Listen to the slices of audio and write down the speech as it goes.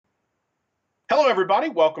Hello, everybody.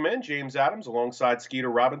 Welcome in. James Adams alongside Skeeter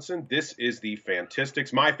Robinson. This is the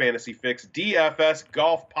Fantastics, My Fantasy Fix DFS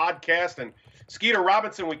Golf Podcast. And Skeeter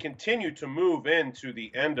Robinson, we continue to move into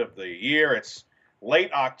the end of the year. It's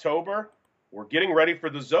late October. We're getting ready for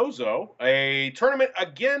the ZoZo, a tournament,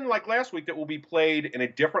 again, like last week, that will be played in a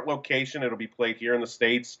different location. It'll be played here in the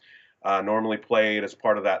States, normally played as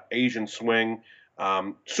part of that Asian swing.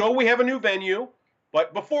 So we have a new venue.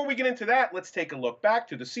 But before we get into that, let's take a look back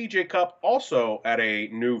to the CJ Cup, also at a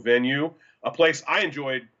new venue, a place I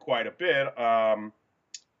enjoyed quite a bit. I'll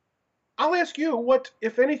ask you, what,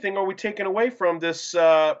 if anything, are we taking away from this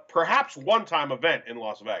perhaps one-time event in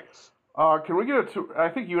Las Vegas? Can we get I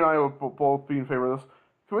think you and I would both be in favor of this.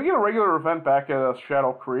 Can we get a regular event back at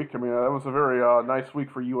Shadow Creek? I mean, that was a very nice week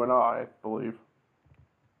for you and I believe.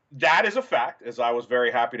 That is a fact, as I was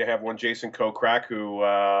very happy to have one Jason Kokrak who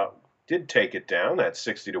did take it down at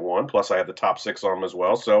 60-1, plus I had the top six on him as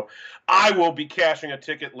well. So I will be cashing a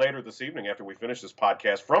ticket later this evening after we finish this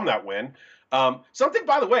podcast from that win. Something,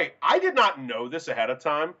 by the way, I did not know this ahead of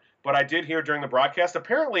time, but I did hear during the broadcast.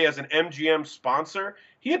 Apparently, as an MGM sponsor,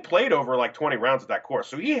 he had played over like 20 rounds at that course.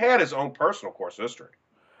 So he had his own personal course history.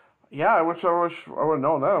 Yeah, I wish I would have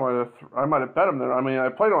known that. I might have bet him there. I mean, I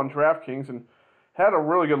played on DraftKings and had a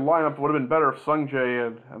really good lineup. It would have been better if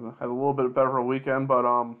Sungjae had a little bit better of a weekend, but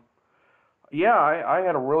yeah, I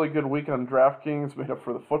had a really good week on DraftKings, made up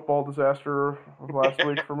for the football disaster of last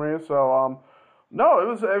week for me. So, no, it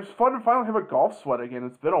was fun to finally have a golf sweat again.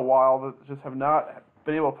 It's been a while that just have not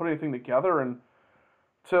been able to put anything together, and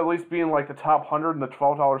to at least be in like the top 100 and the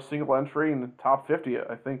 $12 single entry and the top 50,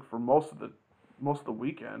 I think, for most of the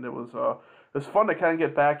weekend. It was fun to kind of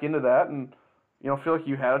get back into that and feel like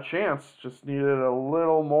you had a chance. Just needed a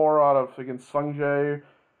little more out of against Sungjae.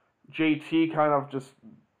 JT kind of just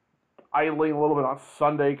idling a little bit on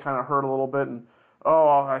Sunday, kind of hurt a little bit, and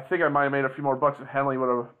I think I might have made a few more bucks if Henley would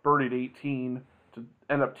have birdied 18 to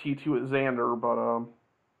end up T2 at Xander, but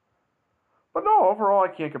no, overall I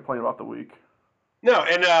can't complain about the week. No,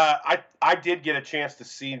 and I did get a chance to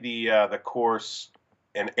see the course,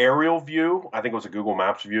 an aerial view. I think it was a Google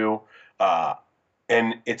Maps view,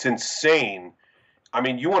 and it's insane. I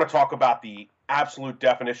mean, you want to talk about the absolute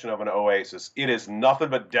definition of an oasis. It is nothing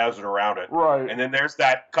but desert around it. Right. And then there's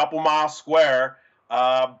that couple mile square,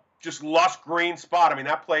 just lush green spot. I mean,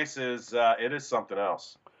 that place is it is something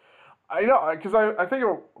else. I know, because I think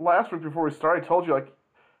last week before we started, I told you, like,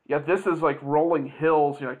 yeah, this is like rolling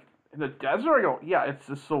hills, like in the desert. I go, yeah, it's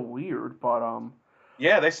just so weird, but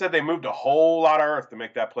yeah, they said they moved a whole lot of earth to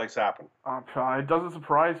make that place happen. It doesn't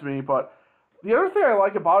surprise me, but the other thing I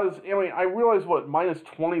like about it is, I mean, I realize minus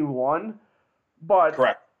 21. But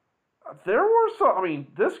correct. There were some. I mean,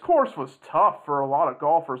 this course was tough for a lot of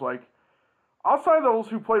golfers. Like, outside of those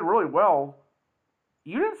who played really well,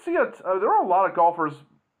 you didn't see there were a lot of golfers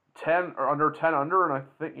 10 or under 10 under, and I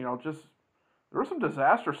think just there were some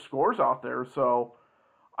disaster scores out there. So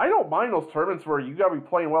I don't mind those tournaments where you got to be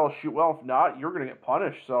playing well, shoot well. If not, you're going to get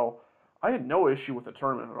punished. So I had no issue with the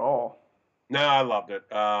tournament at all. No, I loved it.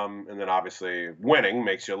 And then obviously winning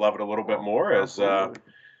makes you love it a little bit more. Absolutely. As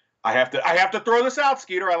I have to throw this out,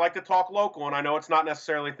 Skeeter. I like to talk local, and I know it's not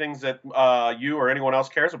necessarily things that you or anyone else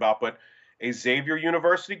cares about, but a Xavier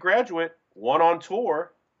University graduate won on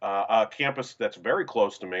tour, a campus that's very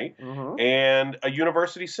close to me, and a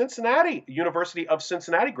University of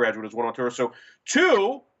Cincinnati graduate has won on tour. So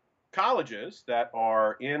two colleges that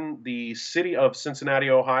are in the city of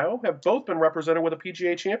Cincinnati, Ohio, have both been represented with a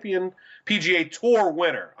PGA Tour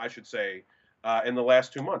winner, I should say, in the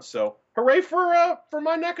last 2 months. So hooray for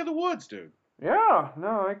my neck of the woods, dude. Yeah,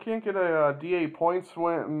 no, I can't get a DA points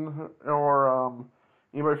win or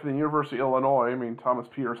anybody from the University of Illinois. I mean, Thomas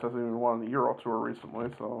Peters hasn't even won the Euro Tour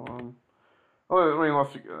recently, so I mean,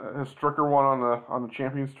 unless his Stricker won on the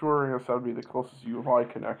Champions Tour, I guess that would be the closest U of I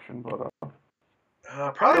connection. But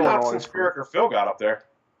probably not since Spirit or Phil got up there.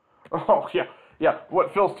 Oh yeah.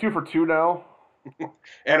 What, Phil's 2 for 2 now?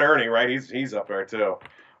 And Ernie, right? He's up there too.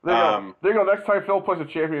 There you go. Next time Phil plays a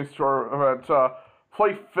Champions Tour event,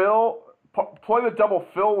 play the double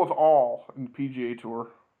Phil with all in the PGA Tour.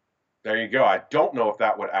 There you go. I don't know if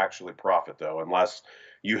that would actually profit though, unless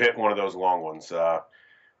you hit one of those long ones.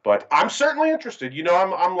 But I'm certainly interested.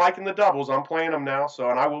 I'm liking the doubles. I'm playing them now,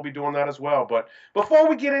 and I will be doing that as well. But before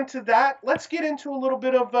we get into that, let's get into a little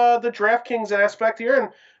bit of the DraftKings aspect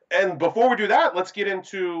here. And before we do that, let's get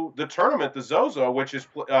into the tournament, the ZoZo, which is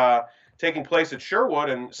taking place at Sherwood.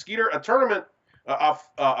 And Skeeter, a tournament,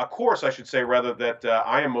 a course, I should say, rather, that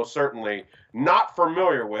I am most certainly not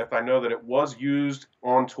familiar with. I know that it was used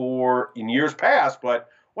on tour in years past, but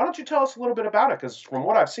why don't you tell us a little bit about it? Because from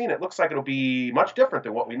what I've seen, it looks like it'll be much different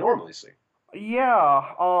than what we normally see.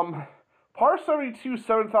 Yeah, par 72,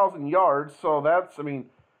 7,000 yards. So that's, I mean,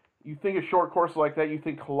 you think of short courses like that, you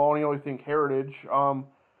think Colonial, you think Heritage.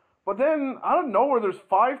 But then out of nowhere, there's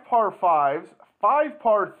 5 par 5s, 5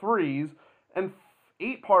 par 3s, and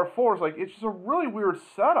 8 par 4s. Like, it's just a really weird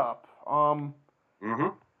setup. Mm-hmm.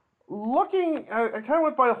 Looking, I kind of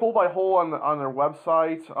went by hole on their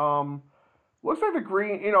website. Looks like the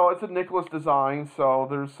green, it's a Nicholas design, so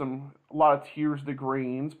there's a lot of tiers to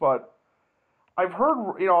greens, but I've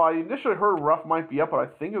heard, I initially heard rough might be up, but I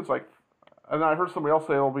think it was like, and I heard somebody else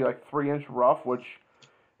say it'll be like 3-inch rough, which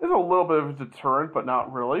is a little bit of a deterrent, but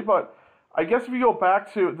not really. But I guess if you go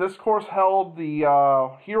back to, this course held the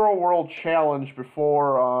Hero World Challenge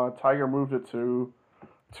before Tiger moved it to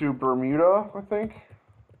Bermuda, I think.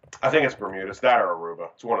 I think it's Bermuda. It's that or Aruba.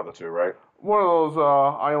 It's one of the two, right? One of those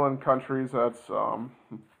island countries that's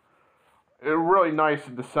really nice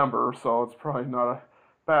in December, so it's probably not a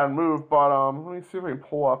bad move. But let me see if I can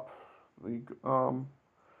pull up the.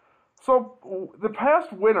 So the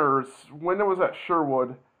past winners, when it was at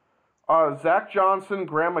Sherwood, Zach Johnson,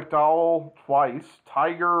 Graham McDowell twice,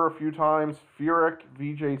 Tiger a few times, Furyk,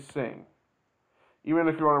 Vijay Singh. Even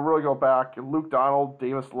if you want to really go back, Luke Donald,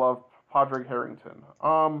 Davis Love, Padraig Harrington.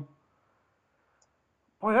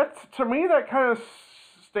 Boy, to me that kind of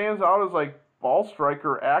stands out as like ball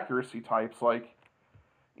striker accuracy types. Like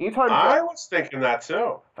anytime I was thinking that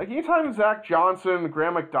too. Like anytime Zach Johnson,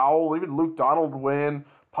 Graham McDowell, even Luke Donald win,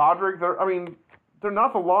 Padraig, they're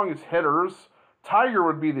not the longest hitters. Tiger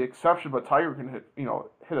would be the exception, but Tiger can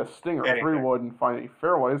hit a stinger Anything. 3-wood and find a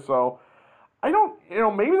fairway. So I don't,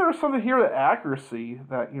 maybe there's something here to accuracy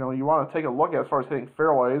that you want to take a look at as far as hitting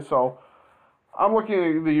fairways. So I'm looking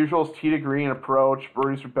at the usuals: tee to green approach,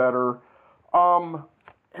 birdies are better.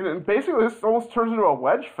 And then basically this almost turns into a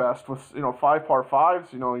wedge fest with 5 par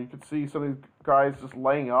 5s. You could see some of these guys just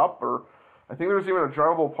laying up, or I think there's even a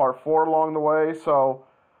drivable par 4 along the way. So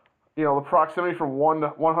the proximity from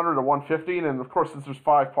 100 to 150, and of course since there's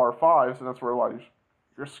 5 par 5s, and that's where a lot of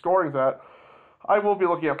your scoring's at. I will be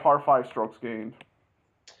looking at par 5 strokes gained.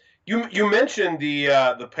 You mentioned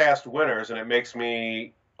the past winners, and it makes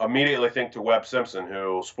me immediately think to Webb Simpson,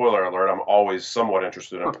 who, spoiler alert, I'm always somewhat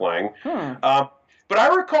interested in playing. But I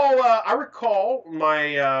recall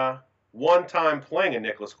my one time playing a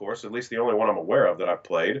Nicklaus course, at least the only one I'm aware of that I've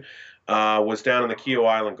played, was down in the Keogh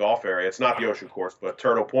Island golf area. It's not the Ocean course, but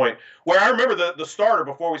Turtle Point, where I remember the starter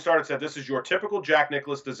before we started said, "This is your typical Jack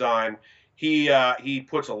Nicklaus design." He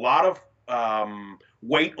puts a lot of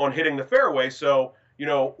weight on hitting the fairway, so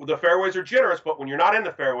the fairways are generous, but when you're not in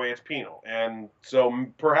the fairway, it's penal. And so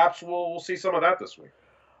perhaps we'll see some of that this week.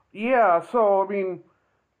 Yeah, so, I mean,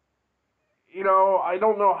 I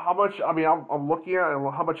don't know how much, I'm looking at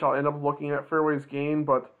and how much I'll end up looking at fairways gained,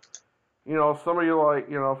 but, somebody like,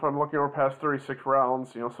 if I'm looking over past 36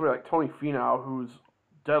 rounds, somebody like Tony Finau, who's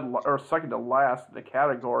second to last in the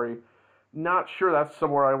category, not sure that's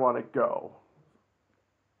somewhere I want to go.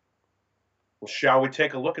 Well, shall we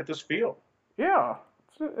take a look at this field? Yeah,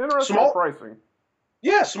 it's interesting pricing.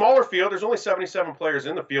 Yeah, smaller field. There's only 77 players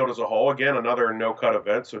in the field as a whole. Again, another no-cut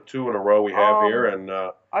event, so 2 in a row we have here. And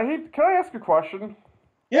can I ask a question?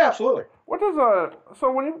 Yeah, absolutely. What does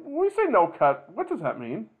so when we say no-cut, what does that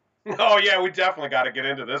mean? Oh yeah, we definitely got to get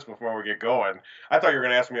into this before we get going. I thought you were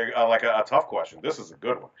going to ask me a tough question. This is a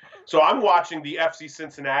good one. So I'm watching the FC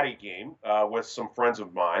Cincinnati game with some friends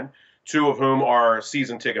of mine, 2 of whom are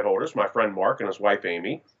season ticket holders. My friend Mark and his wife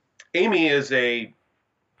Amy. Amy is a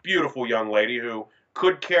beautiful young lady who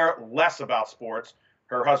could care less about sports.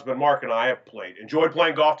 Her husband Mark and I have enjoyed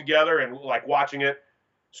playing golf together and like watching it.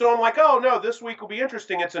 So I'm like, oh no, this week will be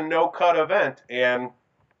interesting. It's a no-cut event, and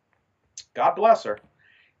God bless her.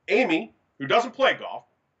 Amy, who doesn't play golf,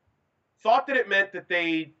 thought that it meant that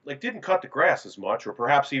they didn't cut the grass as much, or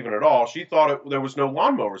perhaps even at all. She thought there was no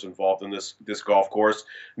lawnmowers involved in this golf course.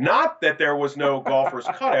 Not that there was no golfers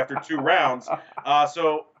cut after 2 rounds.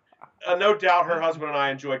 So no doubt her husband and I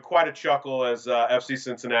enjoyed quite a chuckle as FC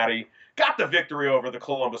Cincinnati got the victory over the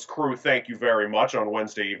Columbus Crew. Thank you very much on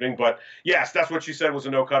Wednesday evening. But yes, that's what she said was a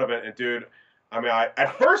no-cut event. And dude,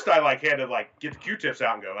 at first I had to get the Q-tips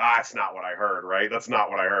out and go, it's not what I heard, right? That's not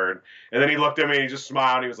what I heard. And then he looked at me and he just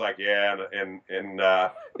smiled. And he was like, yeah. And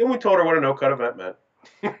then we told her what a no-cut event meant.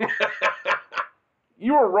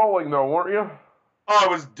 You were rolling though, weren't you? Oh, I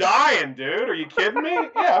was dying, dude. Are you kidding me?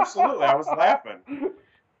 Yeah, absolutely. I was laughing.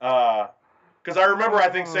 Because I remember, I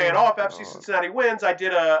think, saying, if FC Cincinnati wins, I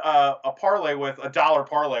did a parlay with a $1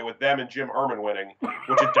 parlay with them and Jim Herman winning,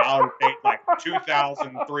 which $1 paid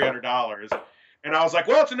 $2,300. And I was like,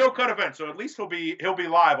 well, it's a no-cut event, so at least he'll be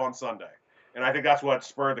live on Sunday. And I think that's what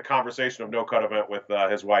spurred the conversation of no-cut event with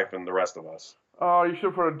his wife and the rest of us. Oh, you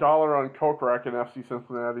should put $1 on Coke Rack in FC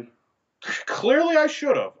Cincinnati. Clearly I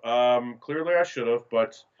should have.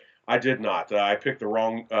 But I did not. I picked the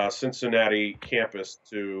wrong Cincinnati campus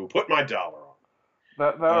to put my dollar on.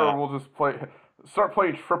 That or we'll just start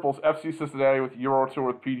playing triples, FC Cincinnati with Euro Tour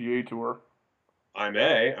with PGA Tour. I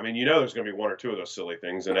may. I mean, there's going to be one or two of those silly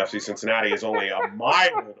things, and FC Cincinnati is only a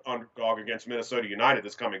mild underdog against Minnesota United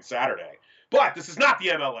this coming Saturday. But this is not the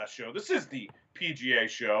MLS show. This is the PGA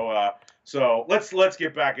show. So let's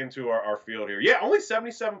get back into our field here. Yeah, only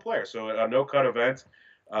 77 players, so a no-cut event.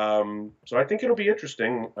 So I think it'll be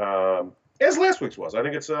interesting, as last week's was. I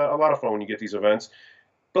think it's a lot of fun when you get these events.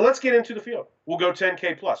 But let's get into the field. We'll go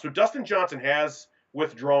 10K plus. So Dustin Johnson has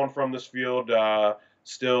withdrawn from this field,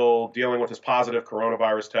 still dealing with his positive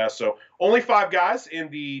coronavirus test. So only 5 guys in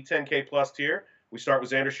the 10K plus tier. We start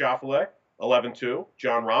with Xander Schauffele, 11-2.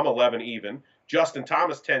 John Rahm, 11 even. Justin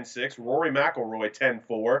Thomas, 10-6. Rory McIlroy,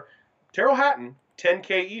 10-4. Terrell Hatton,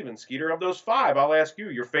 10K even. Skeeter, of those 5, I'll ask you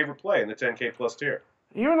your favorite play in the 10K plus tier.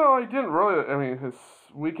 Even though I didn't really, his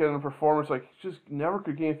weekend performance, just never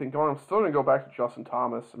could get anything going. I'm still going to go back to Justin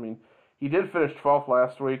Thomas. He did finish 12th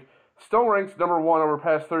last week. Still ranks number 1 over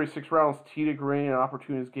past 36 rounds, tee to green and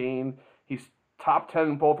opportunities gained. He's top 10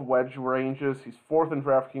 in both wedge ranges. He's 4th in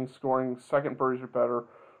DraftKings scoring, 2nd birdies or better,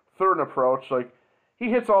 3rd in approach. He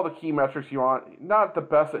hits all the key metrics you want. Not the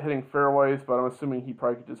best at hitting fairways, but I'm assuming he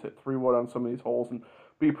probably could just hit 3-wood on some of these holes and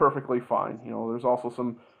be perfectly fine. There's also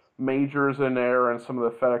some majors in there and some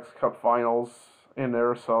of the FedEx Cup finals in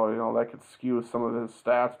there, so, that could skew some of his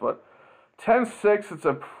stats. But 10-6, it's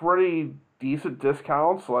a pretty decent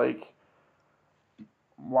discount.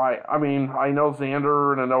 Why? I know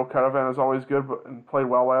Xander in a no-cut event is always good and played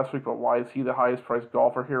well last week, but why is he the highest priced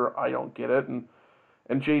golfer here? I don't get it. And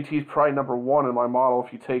JT's probably number 1 in my model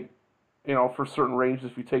if you take, for certain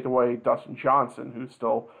ranges, if you take away Dustin Johnson, who's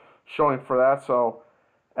still showing for that. So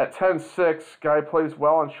at 10-6, guy plays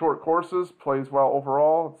well on short courses, plays well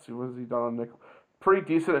overall. Let's see, what has he done on pretty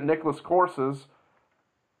decent at Nicklaus courses.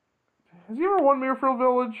 Has he ever won Muirfield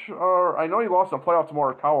Village? Or I know he lost a playoff to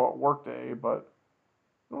Morikawa at Workday, but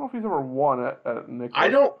I don't know if he's ever won at Nicklaus. I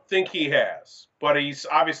don't think he has, but he's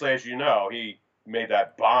obviously, as you know, he made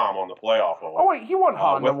that bomb on the playoff hole. Oh wait, he won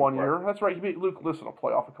Honda one year. That's right. He beat Luke Lisson a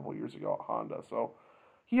playoff a couple years ago at Honda. So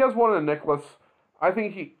he has won at Nicklaus. I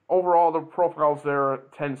think overall the profile's there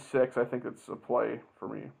at 10-6. I think it's a play for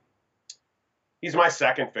me. He's my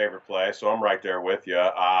second favorite play, so I'm right there with you.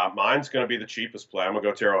 Mine's going to be the cheapest play. I'm going to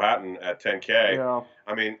go Terrell Hatton at 10K. Yeah.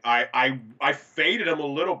 I faded him a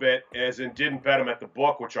little bit, as in didn't bet him at the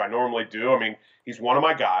book, which I normally do. He's one of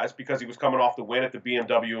my guys because he was coming off the win at the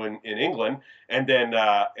BMW in England, and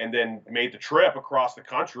then made the trip across the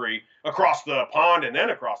country, across the pond, and then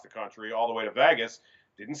across the country all the way to Vegas.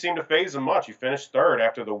 Didn't seem to faze him much. He finished 3rd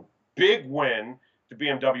after the big win to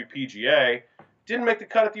BMW PGA. Didn't make the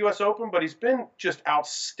cut at the U.S. Open, but he's been just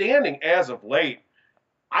outstanding as of late.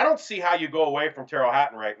 I don't see how you go away from Terrell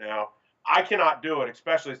Hatton right now. I cannot do it,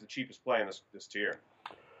 especially as the cheapest play in this tier.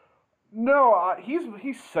 No,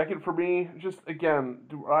 he's second for me. Just again,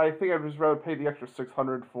 I think I'd just rather pay the extra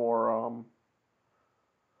 $600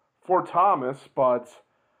 for Thomas, but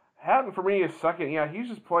Hatton for me is second. Yeah, he's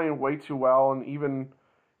just playing way too well, and even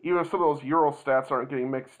if some of those Euro stats aren't getting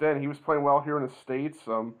mixed in, he was playing well here in the States.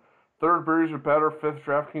 3rd birdies are better, 5th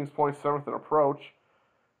DraftKings points, 7th in approach.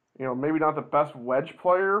 Maybe not the best wedge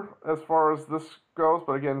player as far as this goes,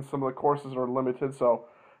 but again, some of the courses are limited. So,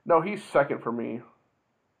 no, he's second for me.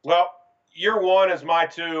 Well, your 1 is my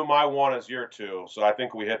 2, my 1 is your 2, so I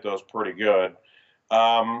think we hit those pretty good.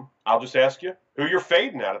 I'll just ask you, who you're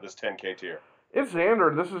fading out of this 10K tier? It's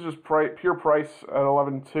Xander. This is just pure price at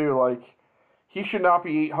 11-2. He should not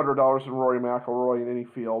be $800 in Rory McIlroy in any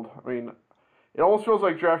field. It almost feels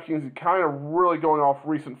like DraftKings is kind of really going off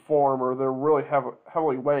recent form, or they're really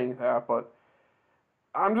heavily weighing that. But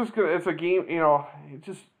I'm just gonna. It's a game.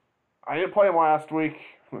 I didn't play him last week.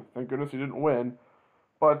 Thank goodness he didn't win.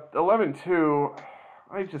 But 11-2,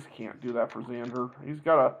 I just can't do that for Xander.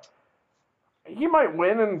 He might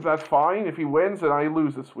win, and that's fine. If he wins, then I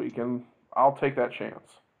lose this week, and I'll take that chance.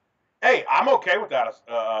 Hey, I'm okay with that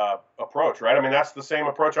approach, right? That's the same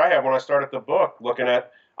approach I had when I started the book, looking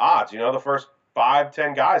at odds. The first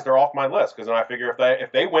 5-10 guys, they're off my list because then I figure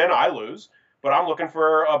if they win, I lose. But I'm looking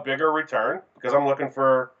for a bigger return because I'm looking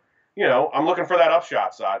for that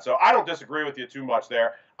upshot side. So I don't disagree with you too much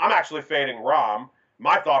there. I'm actually fading Rahm.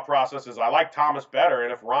 My thought process is I like Thomas better,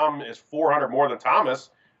 and if Rahm is 400 more than Thomas,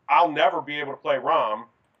 I'll never be able to play Rahm.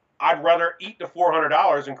 I'd rather eat the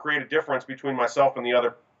 $400 and create a difference between myself and the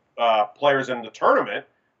other players in the tournament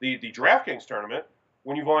the DraftKings tournament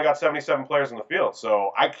when you've only got 77 players in the field.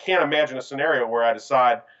 So I can't imagine a scenario where I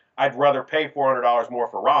decide I'd rather pay $400 more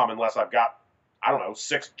for Rom unless I've got, I don't know,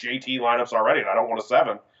 6 JT lineups already and I don't want a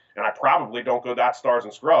 7. And I probably don't go that stars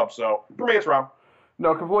and scrubs. So for me, it's Rom.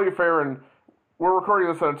 No, completely fair. And we're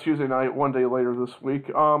recording this on Tuesday night, one day later this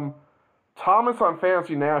week. Thomas on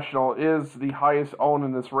Fantasy National is the highest owned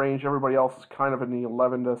in this range. Everybody else is kind of in the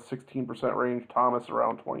 11 to 16% range. Thomas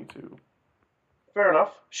around 22. Fair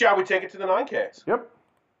enough. Shall we take it to the 9Ks? Yep.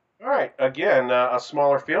 All right. Again, a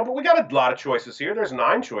smaller field, but we got a lot of choices here. There's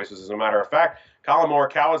 9 choices, as a matter of fact. Colin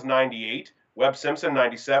Morikawa's 98, Webb Simpson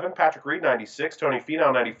 97, Patrick Reed 96, Tony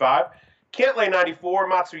Finau 95, Cantlay 94,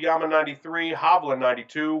 Matsuyama 93, Hovland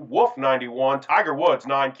 92, Wolf 91, Tiger Woods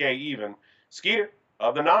 9K even. Skeeter,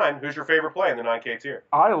 of the 9, who's your favorite play in the 9K tier?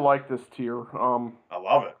 I like this tier. I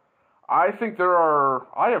love it. I think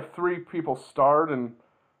I have 3 people starred, and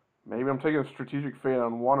maybe I'm taking a strategic fade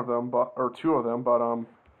on one of them, or 2 of them, but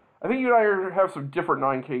I think you and I have some different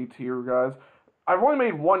 9K tier guys. I've only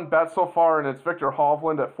made one bet so far, and it's Victor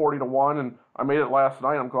Hovland at 40-1, and I made it last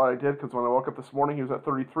night. I'm glad I did, because when I woke up this morning, he was at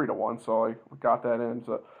 33-1, so I got that in.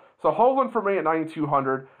 So Hovland for me at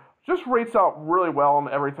 9,200 just rates out really well in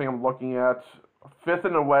everything I'm looking at. 5th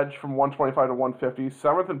in a wedge from 125 to 150,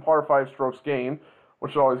 7th in par 5 strokes gained,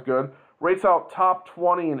 which is always good. Rates out top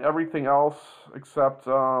 20 in everything else except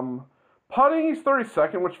putting. He's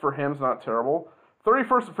 32nd, which for him is not terrible.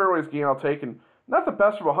 31st in fairways gain I'll take, and not the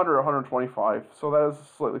best of 100 or 125, so that is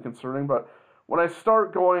slightly concerning. But when I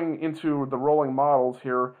start going into the rolling models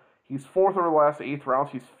here, he's 4th over the last 8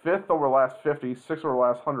 rounds, he's 5th over the last 50, 6th over the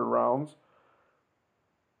last 100 rounds.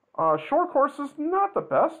 Short course is not the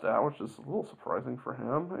best at, which is a little surprising for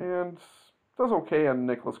him, and does okay on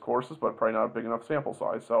Nicklaus courses, but probably not a big enough sample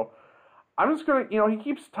size. So I'm just going to, he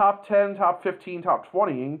keeps top 10, top 15, top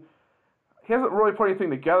 20. He hasn't really put anything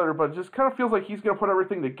together, but it just kind of feels like he's going to put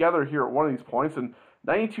everything together here at one of these points. And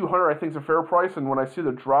 9,200 I think is a fair price, and when I see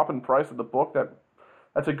the drop in price of the book,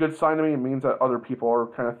 that's a good sign to me. It means that other people are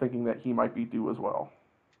kind of thinking that he might be due as well.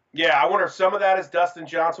 Yeah, I wonder if some of that is Dustin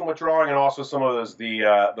Johnson withdrawing, and also some of those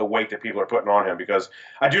the weight that people are putting on him, because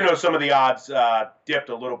I do know some of the odds dipped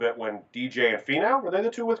a little bit when DJ and Finau, were they the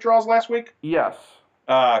 2 withdrawals last week? Yes.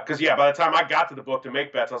 Because by the time I got to the book to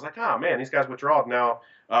make bets, I was like, oh man, these guys withdrawed now.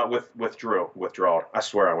 Withdrawed. I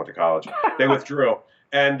swear I went to college. They withdrew,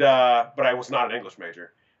 and but I was not an English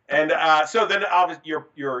major. And so then obviously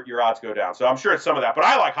your odds go down. So I'm sure it's some of that. But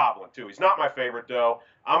I like Hovland too. He's not my favorite though.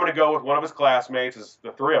 I'm going to go with one of his classmates. As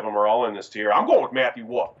the 3 of them are all in this tier. I'm going with Matthew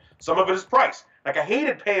Wolff. Some of it is price. Like, I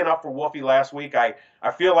hated paying up for Wolfie last week. I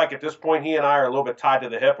feel like at this point he and I are a little bit tied to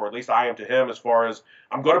the hip, or at least I am to him, as far as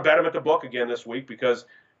I'm going to bet him at the book again this week because,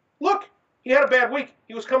 look, he had a bad week.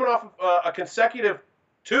 He was coming off of a consecutive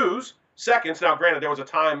 2s, seconds. Now, granted, there was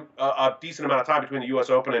a decent amount of time between the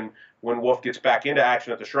U.S. Open and when Wolff gets back into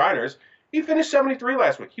action at the Shriners. He finished 73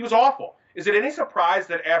 last week. He was awful. Is it any surprise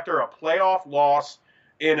that after a playoff loss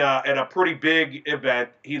in a pretty big event,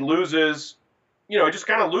 he loses, he just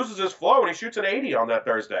kind of loses his flow and he shoots an 80 on that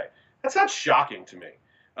Thursday? That's not shocking to me.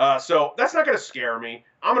 So that's not going to scare me.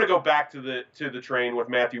 I'm going to go back to the train with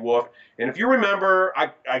Matthew Wolff. And if you remember,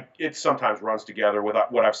 it sometimes runs together with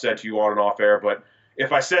what I've said to you on and off air, but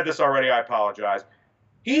if I said this already, I apologize.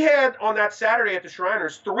 He had, on that Saturday at the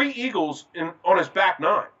Shriners, 3 eagles on his back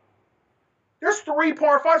 9. There's 3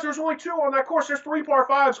 par 5s. There's only 2 on that course. There's 3 par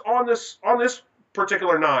 5s on this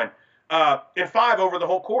particular 9, and 5 over the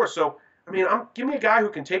whole course. So, I mean, give me a guy who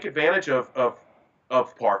can take advantage of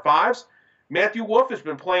par 5s. Matthew Wolff has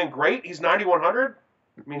been playing great. He's 9,100.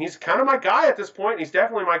 I mean, he's kind of my guy at this point. He's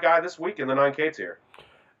definitely my guy this week in the 9K tier.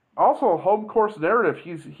 Also, home course narrative.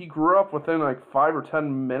 He grew up within like 5 or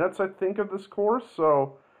 10 minutes, I think, of this course.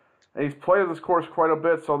 So, and he's played this course quite a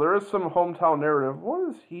bit. So there is some hometown narrative. What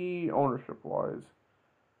is he ownership wise?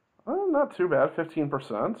 Not too bad,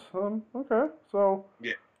 15%. Okay, so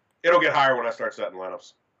yeah, it'll get higher when I start setting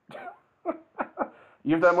lineups.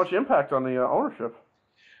 You have that much impact on the ownership?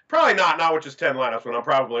 Probably not with just 10 lineups, when I'm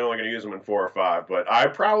probably only going to use them in 4 or 5. But I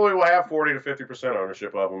probably will have 40 to 50%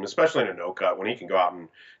 ownership of them, especially in a no cut when he can go out and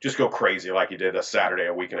just go crazy like he did a Saturday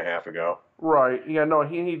a week and a half ago. Right. Yeah. No,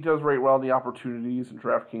 he does rate well in the opportunities and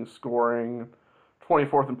DraftKings scoring.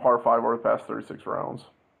 24th in par 5 over the past 36 rounds.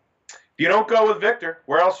 If you don't go with Victor,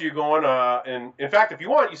 where else are you going? And in fact, if you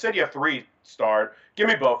want, you said you have 3 starred. Give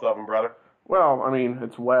me both of them, brother. Well, I mean,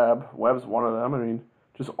 it's Webb. Webb's one of them. I mean,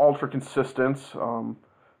 just ultra consistent.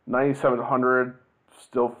 9,700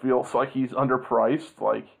 still feels like he's underpriced.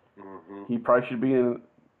 Like, he probably should be in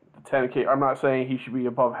the 10K. I'm not saying he should be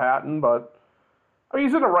above Hatton, but I mean,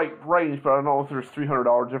 he's in the right range. But I don't know if there's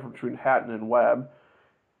 $300 difference between Hatton and Webb.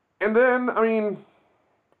 And then, I mean,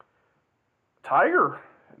 Tiger,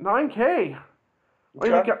 9K.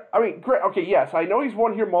 Okay. Great. Okay, yes, I know he's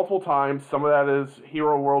won here multiple times. Some of that is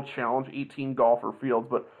Hero World Challenge, 18 golfer fields,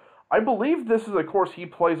 but I believe this is a course he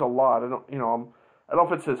plays a lot. I don't know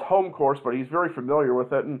if it's his home course, but he's very familiar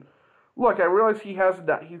with it. And look, I realize he's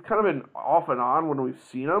kind of been off and on when we've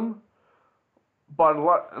seen him, but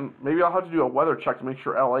and maybe I'll have to do a weather check to make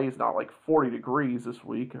sure LA is not like 40 degrees this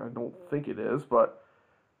week. I don't think it is, but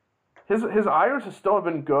his irons have still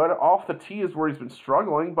been good. Off the tee is where he's been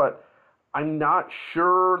struggling, but I'm not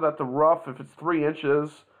sure that the rough, if it's 3 inches,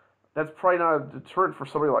 that's probably not a deterrent for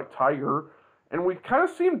somebody like Tiger. And we kind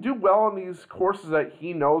of see him do well on these courses that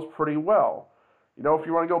he knows pretty well. You know, if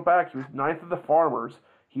you want to go back, he was 9th at the Farmers.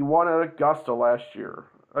 He won at Augusta last year.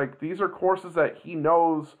 Like, these are courses that he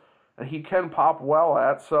knows and he can pop well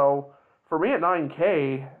at. So, for me at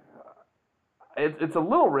 9K, it's a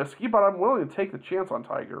little risky, but I'm willing to take the chance on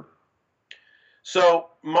Tiger.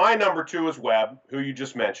 So, my number 2 is Webb, who you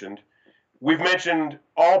just mentioned. We've mentioned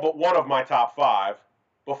all but one of my top 5.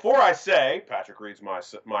 Before I say Patrick Reed's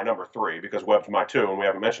my number 3, because Webb's my 2 and we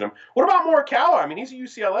haven't mentioned him, what about Morikawa? I mean, he's a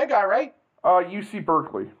UCLA guy, right? UC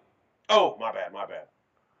Berkeley. Oh, my bad.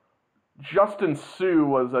 Justin Sue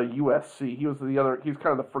was a USC. He's kind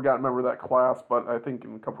of the forgotten member of that class, but I think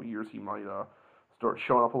in a couple of years he might start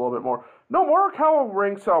showing up a little bit more. No, Morikawa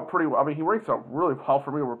ranks out pretty well. I mean, he ranks out really well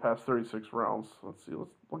for me over the past 36 rounds. Let's see.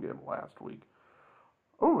 Let's look at him last week.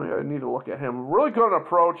 Oh, yeah, I need to look at him. Really good on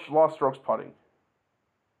approach, lost strokes putting.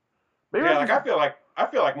 Maybe I feel like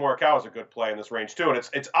Morikawa's a good play in this range too, and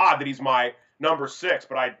it's odd that he's my number 6.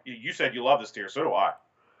 But you said you love this tier, so do I.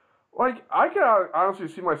 Like, I can honestly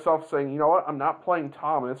see myself saying, you know what, I'm not playing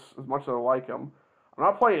Thomas as much as I like him. I'm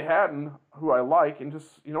not playing Hatton, who I like, and just,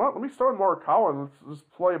 you know what, let me start with Morikawa and let's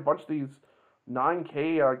just play a bunch of these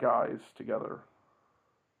 9K guys together.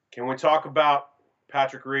 Can we talk about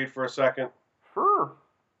Patrick Reed for a second? Sure.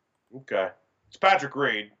 Okay. It's Patrick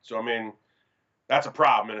Reed, so I mean, that's a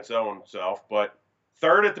problem in its own self, but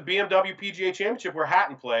 3rd at the BMW PGA Championship where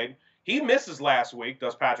Hatton played. He misses last week,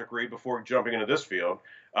 does Patrick Reed, before jumping into this field.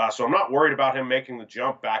 So I'm not worried about him making the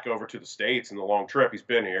jump back over to the States in the long trip. He's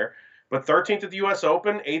been here. But 13th at the U.S.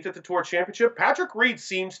 Open, 8th at the Tour Championship. Patrick Reed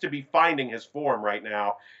seems to be finding his form right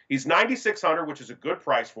now. He's 9,600, which is a good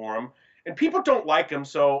price for him. And people don't like him,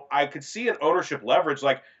 so I could see an ownership leverage.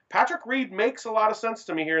 Like, Patrick Reed makes a lot of sense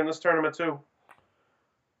to me here in this tournament, too.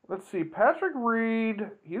 Let's see, Patrick Reed,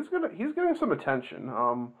 he's getting some attention.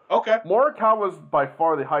 Okay. Morikawa was by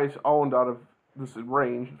far the highest owned out of this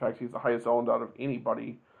range. In fact, he's the highest owned out of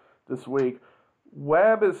anybody this week.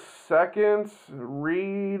 Webb is 2nd.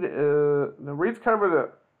 Reed's kind of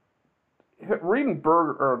Reed and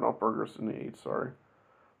Berger's in the 8th, sorry.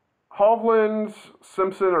 Hovland,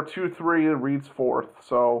 Simpson are 2, 3, and Reed's 4th.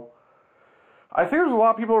 So I think there's a lot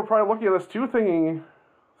of people who are probably looking at this too, thinking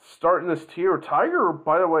starting this tier. Tiger,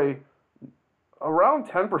 by the way, around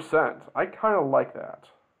 10%. I kind of like that.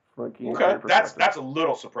 Okay, that's a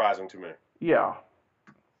little surprising to me. Yeah.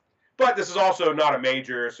 But this is also not a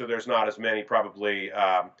major, so there's not as many probably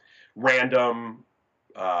random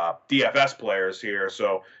DFS players here.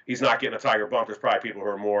 So he's not getting a Tiger bump. There's probably people who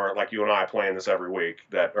are more like you and I playing this every week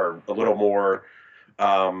that are a little more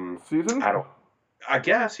seasoned. I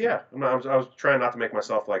guess, yeah. I was trying not to make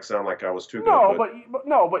myself sound like I was too good. But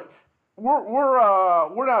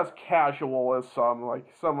we're not as casual as some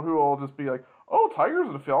who will just be like, oh, Tiger's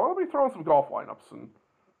in the field. Let me throw in some golf lineups and.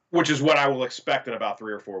 Which is what I will expect in about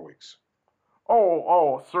 3 or 4 weeks.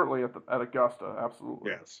 Oh, certainly at Augusta,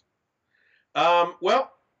 absolutely. Yes.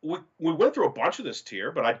 Well, we went through a bunch of this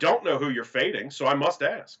tier, but I don't know who you're fading, so I must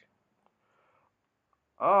ask.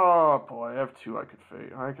 Oh boy, I have 2 I could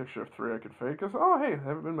fade. I actually have 3 I could fade because hey, they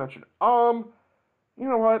haven't been mentioned. You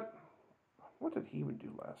know what? What did he even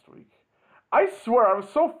do last week? I swear I was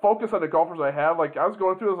so focused on the golfers I had. Like I was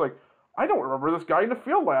going through, I was like, I don't remember this guy in the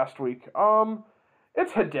field last week.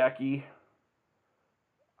 It's Hideki.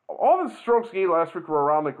 All his strokes gained last week were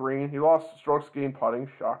around the green. He lost strokes gained putting,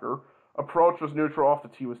 shocker. Approach was neutral, off the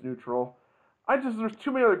tee was neutral. There's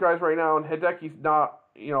too many other guys right now, and Hideki's not,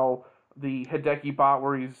 the Hideki bot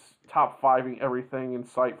where he's top 5ing everything in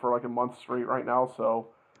sight for like a month straight right now, so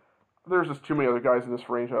there's just too many other guys in this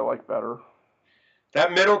range I like better.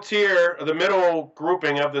 That middle tier, the middle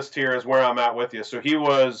grouping of this tier is where I'm at with you. So he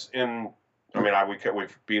was in. I mean,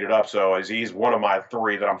 we've beat it up, so he's one of my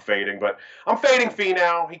 3 that I'm fading. But I'm fading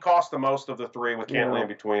Finau. He cost the most of the 3 with Cantley in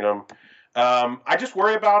between them. I just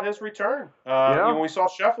worry about his return. We saw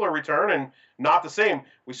Scheffler return, and not the same.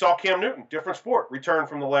 We saw Cam Newton, different sport, return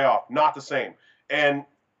from the layoff, not the same. And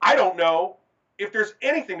I don't know if there's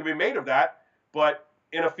anything to be made of that, but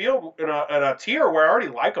in a field in a tier where I already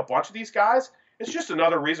like a bunch of these guys, it's just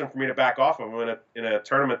another reason for me to back off of him in a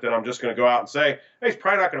tournament that I'm just going to go out and say, hey, he's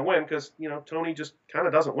probably not going to win because Tony just kind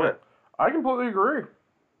of doesn't win. I completely agree.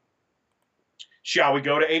 Shall we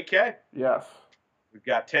go to 8K? Yes. We've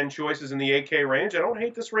got 10 choices in the 8K range. I don't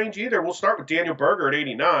hate this range either. We'll start with Daniel Berger at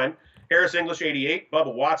 89, Harris English 88,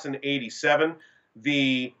 Bubba Watson 87.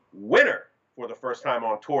 The winner for the first time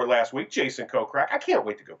on tour last week, Jason Kokrak. I can't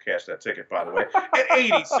wait to go cash that ticket, by the way, at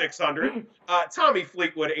 8,600. Tommy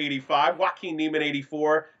Fleetwood 85, Joaquin Neiman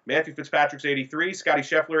 84, Matthew Fitzpatrick's 83, Scotty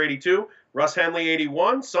Scheffler 82, Russ Henley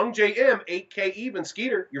 81, Sung J M 8K even.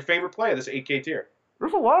 Skeeter, your favorite play of this 8K tier?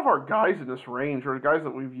 There's a lot of our guys in this range, or guys that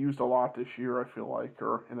we've used a lot this year, I feel like,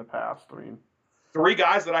 or in the past. I mean, 3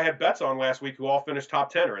 guys that I had bets on last week who all finished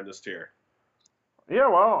top 10 are in this tier. Yeah,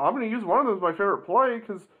 well, I'm going to use one of those as my favorite play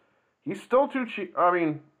because he's still too cheap. I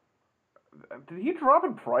mean, did he drop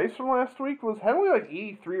in price from last week? Was Henley like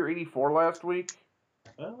 83 or 84 last week?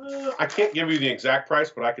 I can't give you the exact price,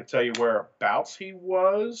 but I could tell you whereabouts he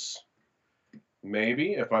was.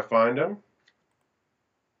 Maybe, if I find him.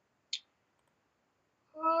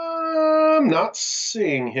 I'm not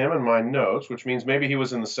seeing him in my notes, which means maybe he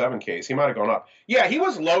was in the 7Ks. He might have gone up. Yeah, he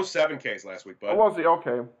was low 7Ks last week, bud. Oh, was he?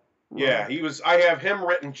 Okay. Yeah, he was. I have him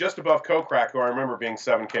written just above Kokrak, who I remember being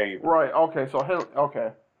 7K even. Right, okay, so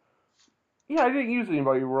okay. Yeah, I didn't use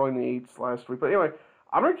anybody really in the 8s last week. But anyway,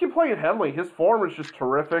 I'm going to keep playing Henley. His form is just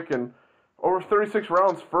terrific, and over 36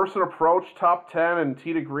 rounds, first in approach, top 10, and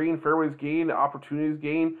tee to green, fairways gained, opportunities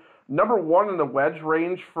gained. Number 1 in the wedge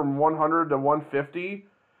range from 100 to 150.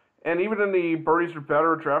 And even in the birdies or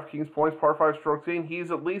better, DraftKings points, par 5 strokes gained,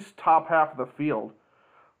 he's at least top half of the field.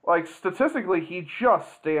 Like, statistically, he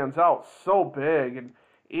just stands out so big. And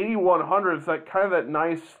 8,100 is like kind of that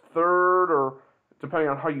nice third, or depending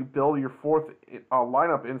on how you build your fourth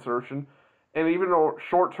lineup insertion. And even though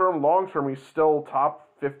short-term, long-term, he's still top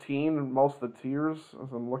 15 in most of the tiers.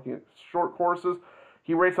 As I'm looking at short courses,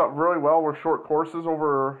 he rates out really well with short courses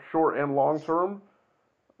over short and long-term.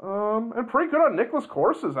 And pretty good on Nicklaus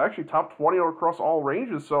courses, actually top 20 across all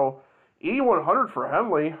ranges. So 8,100 for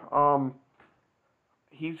Henley.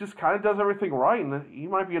 He just kind of does everything right, and he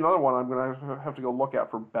might be another one I'm going to have to go look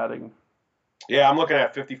at for betting. Yeah, I'm looking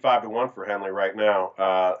at 55 to 1 for Henley right now,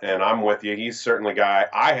 and I'm with you. He's certainly a guy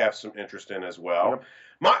I have some interest in as well.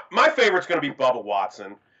 Yep. My favorite's going to be Bubba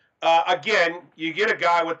Watson. Again, you get a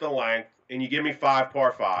guy with the length, and you give me 5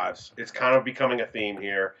 par 5s. It's kind of becoming a theme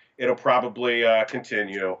here. It'll probably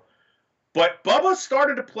continue. But Bubba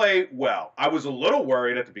started to play well. I was a little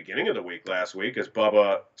worried at the beginning of the week last week as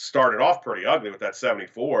Bubba started off pretty ugly with that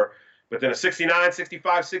 74, but then a 69,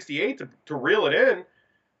 65, 68 to reel it in.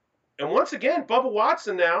 And once again, Bubba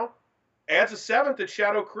Watson now adds a 7th at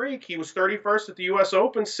Shadow Creek. He was 31st at the U.S.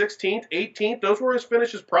 Open, 16th, 18th. Those were his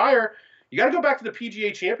finishes prior. You got to go back to the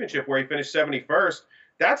PGA Championship where he finished 71st.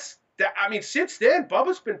 Since then,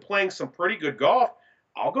 Bubba's been playing some pretty good golf.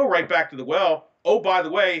 I'll go right back to the well. Oh, by the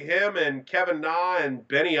way, him and Kevin Na and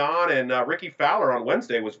Benny On and Ricky Fowler on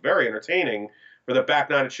Wednesday was very entertaining for the back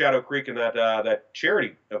nine at Shadow Creek and that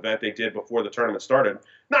charity event they did before the tournament started.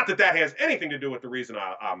 Not that has anything to do with the reason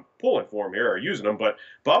I'm pulling for him here or using him, but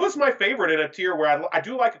Bubba's my favorite in a tier where I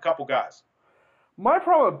do like a couple guys. My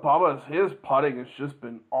problem with Bubba is his putting has just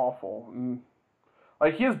been awful. And,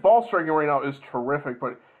 like, his ball striking right now is terrific,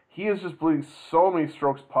 but he is just bleeding so many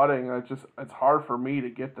strokes putting. It's hard for me to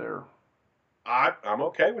get there. I'm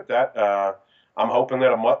okay with that. I'm hoping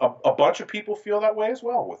that a bunch of people feel that way as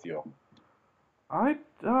well with you.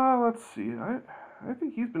 Let's see. I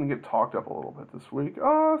think he's been getting talked up a little bit this week.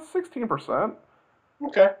 16%.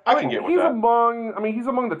 Okay, I can get with that. He's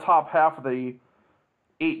among the top half of the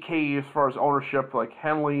 8K as far as ownership. Like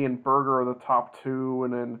Henley and Berger are the top 2,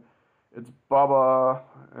 and then it's Bubba,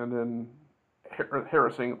 and then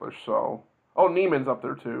Harris English. So, Neiman's up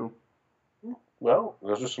there too. Well,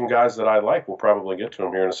 those are some guys that I like. We'll probably get to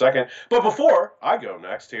them here in a second. But before I go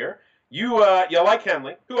next here, you like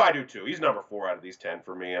Henley, who I do too. He's number 4 out of these 10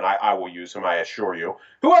 for me, and I will use him, I assure you.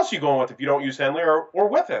 Who else are you going with if you don't use Henley or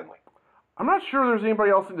with Henley? I'm not sure there's anybody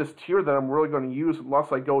else in this tier that I'm really going to use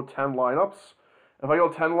unless I go 10 lineups. If I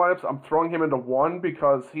go 10 lineups, I'm throwing him into 1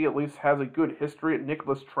 because he at least has a good history at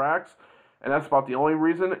Nicklaus tracks, and that's about the only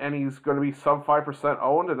reason, and he's going to be sub 5%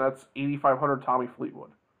 owned, and that's 8,500 Tommy Fleetwood.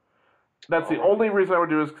 That's the only reason I would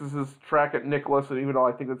do is because his track at Nicklaus, and even though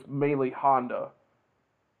I think it's mainly Honda.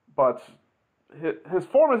 But his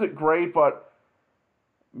form isn't great, but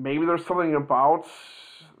maybe there's something about...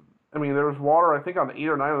 there's water, I think, on 8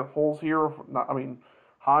 or 9 of the holes here.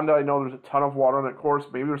 Honda, I know there's a ton of water on that course.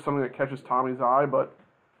 Maybe there's something that catches Tommy's eye, but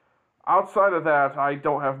Outside of that, I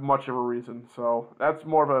don't have much of a reason. So that's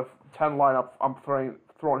more of a 10 lineup. I'm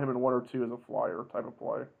throwing him in 1 or 2 as a flyer type of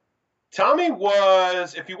play. Tommy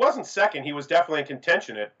was, if he wasn't second, he was definitely in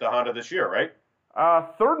contention at the Honda this year, right?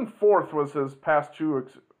 Third and fourth was his past 2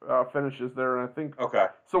 finishes there, and I think. Okay.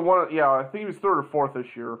 So I think he was third or fourth this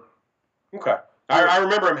year. Okay. I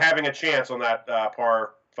remember him having a chance on that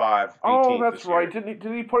par 5. Oh, that's right. Did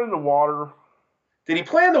he put it in the water? Did he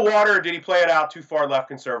play in the water, or did he play it out too far left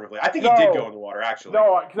conservatively? I think he did go in the water, actually.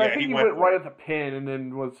 No, because I think he went right at the pin and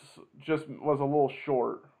then was a little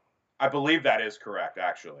short. I believe that is correct,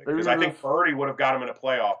 actually, because I think birdie would have got him in a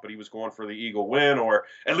playoff, but he was going for the eagle win, or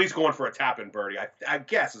at least going for a tap-in birdie. I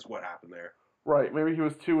guess is what happened there. Right. Maybe he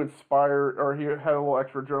was too inspired, or he had a little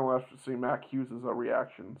extra adrenaline after seeing Mac Hughes'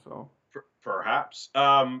 reaction. So perhaps.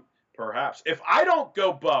 Perhaps. If I don't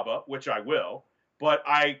go Bubba, which I will, but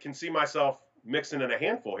I can see myself mixing in a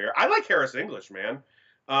handful here. I like Harris English, man.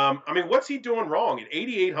 I mean, what's he doing wrong? At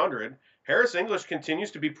 8,800, Harris English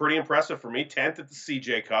continues to be pretty impressive for me. 10th at the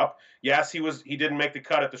CJ Cup. Yes, he didn't make the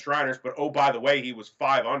cut at the Shriners, but oh, by the way, he was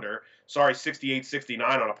 5 under. Sorry, 68-69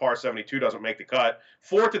 on a par 72 doesn't make the cut.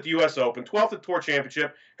 4th at the U.S. Open, 12th at Tour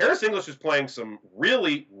Championship. Harris English is playing some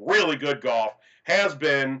really, really good golf. Has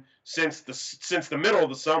been since the middle of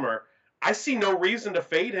the summer. I see no reason to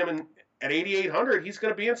fade him at 8,800. He's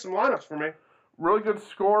going to be in some lineups for me. Really good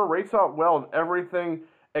score, rates out well in everything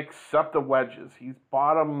except the wedges. He's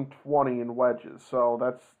bottom 20 in wedges, so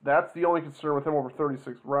that's the only concern with him over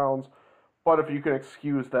 36 rounds. But if you can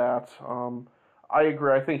excuse that, I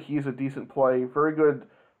agree. I think he's a decent play. Very good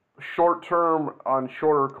short term on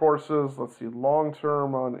shorter courses. Let's see, long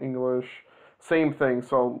term on English, same thing.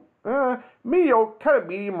 So medium, kind of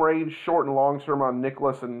medium range, short and long term on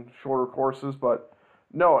Nicklaus and shorter courses, but.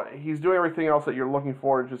 No, he's doing everything else that you're looking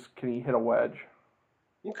for. Just can he hit a wedge?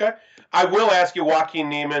 Okay. I will ask you, Joaquin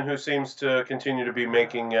Niemann, who seems to continue to be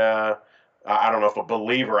making, I don't know if a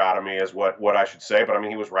believer out of me is what I should say, but I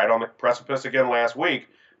mean, he was right on the precipice again last week.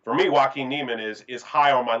 For me, Joaquin Niemann is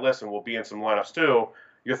high on my list and will be in some lineups too.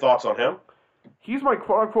 Your thoughts on him? He's my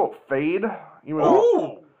quote-unquote fade.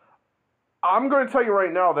 Ooh! I'm going to tell you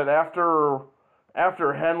right now that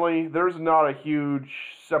after Henley, there's not a huge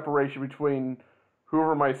separation between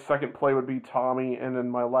whoever my second play would be, Tommy, and then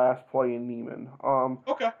my last play in Niemann.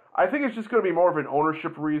 Okay. I think it's just going to be more of an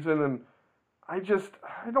ownership reason, and I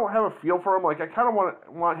don't have a feel for him. Like, I kind of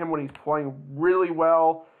want him when he's playing really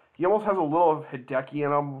well. He almost has a little of Hideki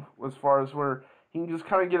in him as far as where he can just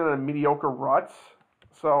kind of get in a mediocre rut.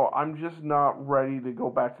 So I'm just not ready to go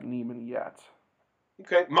back to Niemann yet.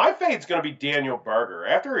 Okay. My fade's going to be Daniel Berger.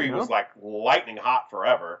 After he was like lightning hot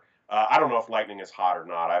forever. I don't know if lightning is hot or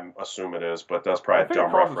not. I assume it is, but that's probably a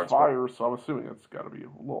dumb reference. Fire, so I'm assuming it's got to be a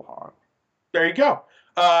little hot. There you go.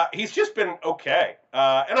 He's just been okay.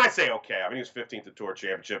 And I say okay. I mean, he was 15th at Tour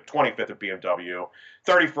Championship, 25th at BMW,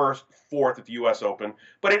 31st, 4th at the U.S. Open.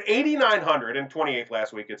 But at 8,900 and 28th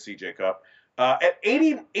last week at CJ Cup, at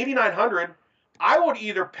 8,900, I would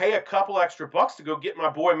either pay a couple extra bucks to go get my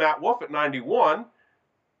boy Matt Wolff at 91,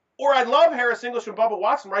 or I love Harris English and Bubba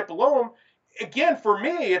Watson right below him. Again, for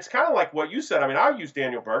me, it's kind of like what you said. I mean, I'll use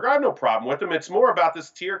Daniel Berger. I have no problem with him. It's more about this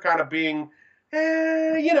tier kind of being,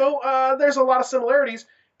 there's a lot of similarities.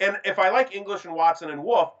 And if I like English and Watson and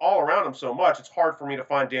Wolff all around him so much, it's hard for me to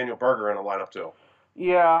find Daniel Berger in a lineup too.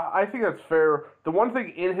 Yeah, I think that's fair. The one thing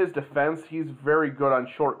in his defense, he's very good on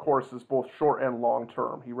short courses, both short and long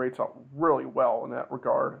term. He rates out really well in that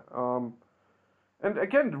regard. And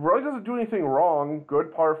again, really doesn't do anything wrong.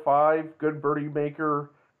 Good par 5, good birdie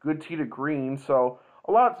maker, good tee to green, so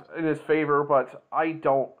a lot in his favor, but I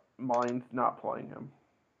don't mind not playing him.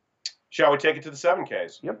 Shall we take it to the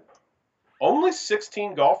 7Ks? Yep. Only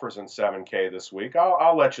 16 golfers in 7K this week.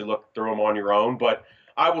 I'll let you look through them on your own, but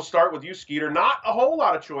I will start with you, Skeeter. Not a whole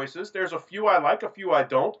lot of choices. There's a few I like, a few I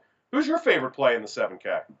don't. Who's your favorite play in the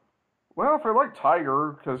 7K? Well, if I like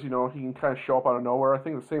Tiger, because, he can kind of show up out of nowhere, I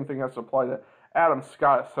think the same thing has to apply to Adam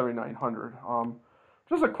Scott at 7,900.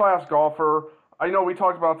 Just a class golfer. I know we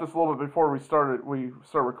talked about this a little bit before we started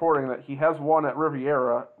recording, that he has won at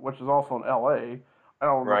Riviera, which is also in L.A. I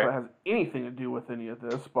don't know if that has anything to do with any of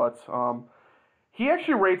this, but he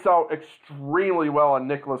actually rates out extremely well on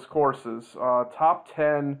Nicklaus courses. Top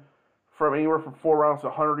 10 from anywhere from 4 rounds to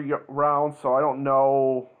 100 rounds, so I don't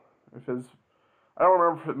know if I don't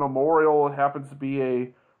remember if Memorial happens to be a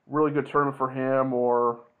really good tournament for him,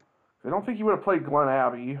 or I don't think he would have played Glen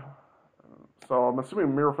Abbey, so I'm assuming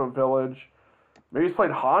Muirfield Village. Maybe he's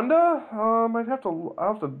played Honda? I'll have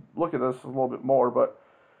to look at this a little bit more, but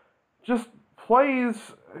just plays,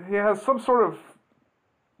 he has some sort of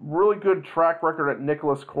really good track record at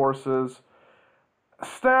Nicklaus courses.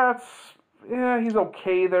 Stats, yeah, he's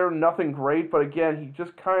okay there. Nothing great, but again, he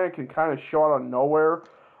just can show out of nowhere.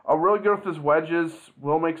 Really good with his wedges.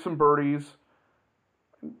 Will make some birdies.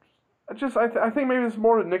 I think maybe it's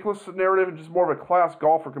more of a Nicklaus narrative and just more of a class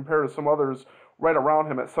golfer compared to some others right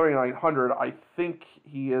around him at 7,900. I think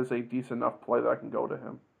he is a decent enough play that I can go to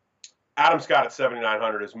him. Adam Scott at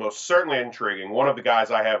 7,900 is most certainly intriguing. One of the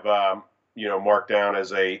guys I have, marked down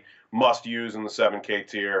as a must-use in the 7K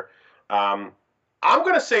tier. I'm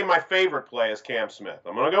going to say my favorite play is Cam Smith.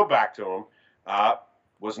 I'm going to go back to him.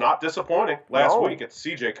 Was not disappointing last week at the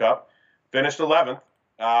CJ Cup. Finished 11th.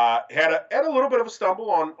 Had a little bit of a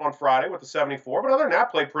stumble on Friday with the 74, but other than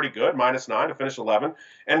that, played pretty good, -9 to finish 11.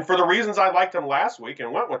 And for the reasons I liked him last week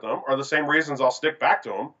and went with him are the same reasons I'll stick back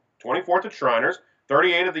to him. 24th at Shriners,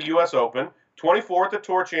 38th at the U.S. Open, 24th at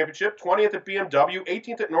Tour Championship, 20th at BMW,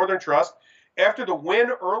 18th at Northern Trust. After the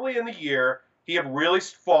win early in the year, he had really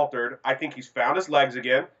faltered. I think he's found his legs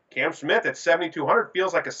again. Cam Smith at 7,200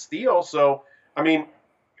 feels like a steal. So, I mean,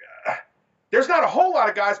 there's not a whole lot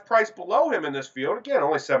of guys priced below him in this field. Again,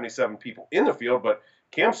 only 77 people in the field, but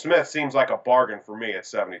Cam Smith seems like a bargain for me at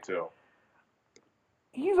 72.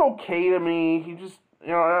 He's okay to me. He just,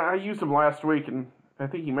 I used him last week, and I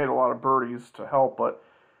think he made a lot of birdies to help, but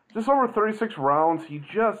just over 36 rounds, he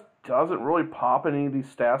just doesn't really pop in any of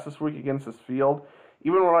these stats this week against this field.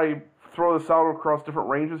 Even when I throw this out across different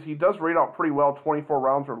ranges, he does rate out pretty well, 24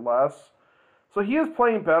 rounds or less. So he is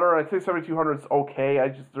playing better. I think 7,200 is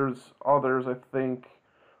okay. There's others, I think,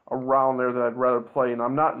 around there that I'd rather play, and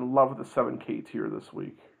I'm not in love with the 7K tier this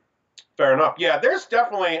week. Fair enough. Yeah, there's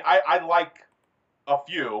definitely, I like a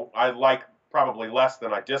few. I like probably less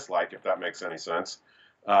than I dislike, if that makes any sense.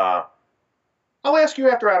 I'll ask you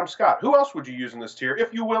after Adam Scott. Who else would you use in this tier,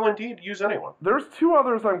 if you will indeed use anyone? There's two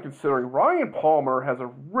others I'm considering. Ryan Palmer has a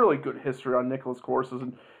really good history on Nicklaus courses,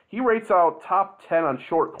 and he rates out top 10 on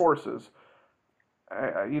short courses.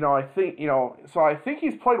 I think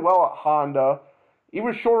he's played well at Honda.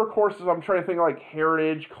 Even shorter courses, I'm trying to think like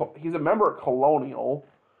Heritage. He's a member at Colonial.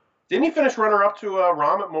 Didn't he finish runner-up to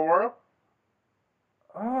Rahm at Memorial?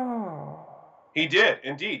 Oh. He did,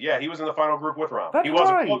 indeed. Yeah, he was in the final group with Rahm. He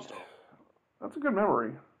wasn't close to him. That's a good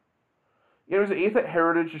memory. Yeah, he was 8th at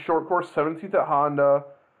Heritage, a short course, 17th at Honda.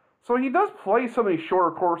 So he does play some of these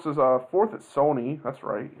shorter courses. 4th at Sony. That's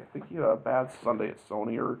right. I think he had a bad Sunday at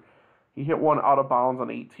Sony, or he hit one out of bounds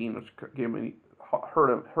on 18, which gave me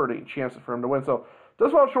hurt any chance for him to win. So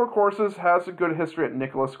does well short courses. Has a good history at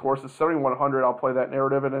Nicklaus courses. 7,100. I'll play that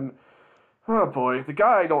narrative, and then oh boy, the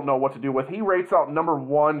guy I don't know what to do with. He rates out number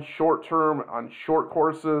 1 short term on short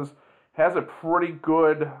courses. Has a pretty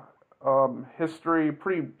good history,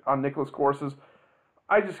 pretty on Nicklaus courses.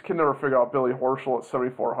 I just can never figure out Billy Horschel at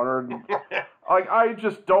 7,400. I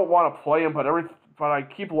just don't want to play him, but I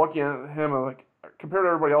keep looking at him and compared to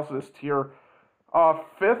everybody else in this tier,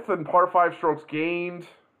 5th in par 5 strokes gained,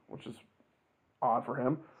 which is odd for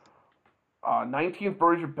him. 19th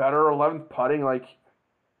birdies are better, 11th putting.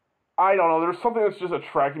 I don't know. There's something that's just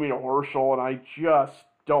attracting me to Horschel, and I just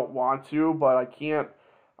don't want to, but I can't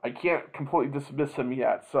completely dismiss him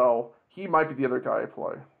yet. So he might be the other guy I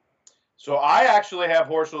play. So I actually have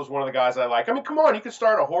Horschel as one of the guys I like. I mean, come on, you could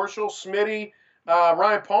start a Horschel, Smitty,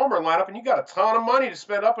 Ryan Palmer lineup, and you got a ton of money to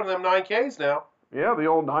spend up in them 9Ks now. Yeah, the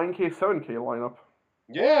old 9K, 7K lineup.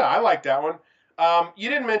 Yeah, I like that one. You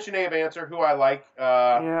didn't mention Abe Answer, who I like.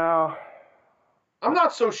 Yeah. I'm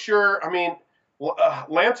not so sure. I mean,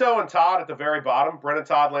 Lanto and Todd at the very bottom, Brennan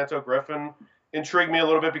Todd, Lanto Griffin, intrigue me a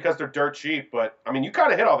little bit because they're dirt cheap. But, I mean, you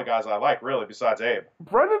kind of hit all the guys I like, really, besides Abe.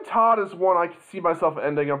 Brendan Todd is one I can see myself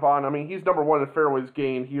ending up on. I mean, he's number 1 in fairways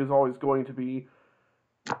gained. He is always going to be.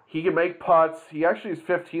 He can make putts. He actually is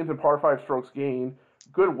 15th in par 5 strokes gained.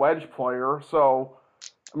 Good wedge player. So,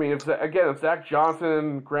 I mean, if Zach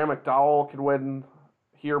Johnson, Graham McDowell can win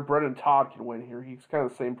here, Brendan Todd can win here. He's kind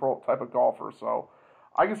of the same type of golfer. So,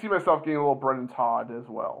 I can see myself getting a little Brendan Todd as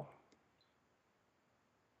well.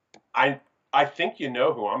 I think you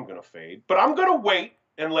know who I'm going to fade, but I'm going to wait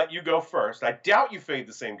and let you go first. I doubt you fade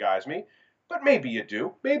the same guy as me, but maybe you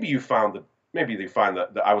do. Maybe you found maybe they find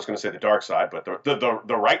the I was going to say the dark side, but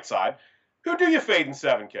the right side. Who do you fade in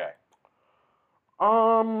 7K?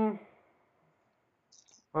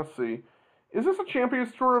 Let's see. Is this a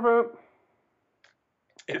Champions Tour event?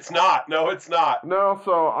 It's not. No, it's not. No,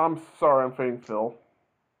 so I'm sorry, I'm fading Phil.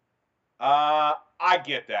 I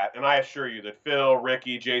get that, and I assure you that Phil,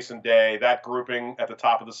 Ricky, Jason Day, that grouping at the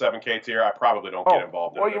top of the 7K tier, I probably don't get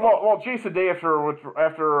involved in. Well, Jason Day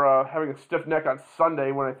after having a stiff neck on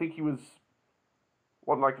Sunday, when I think he was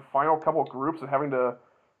the final couple of groups and having to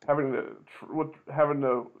having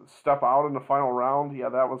to step out in the final round, yeah,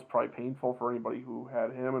 that was probably painful for anybody who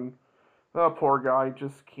had him. And the poor guy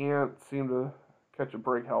just can't seem to catch a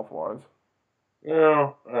break health-wise.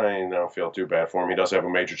 No, I don't feel too bad for him. He does have a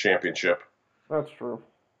major championship. That's true.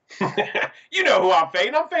 You know who I'm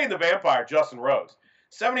fading? I'm fading the vampire, Justin Rose.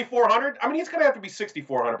 7,400? I mean, he's going to have to be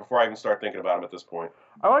 6,400 before I even start thinking about him at this point.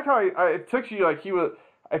 I like how it took you, like,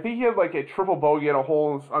 I think he had, like, a triple bogey at a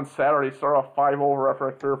hole on Saturday, started off 5 over after,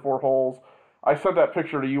 like, 3 or 4 holes. I sent that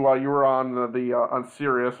picture to you while you were on on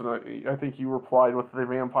Sirius, and I think you replied with the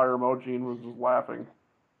vampire emoji and was just laughing.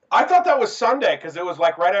 I thought that was Sunday, because it was,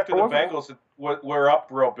 like, right after the Bengals were up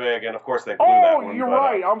real big, and, of course, they blew that one. Oh, you're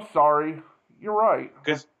right. I'm sorry. You're right.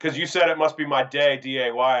 Because you said it must be my day,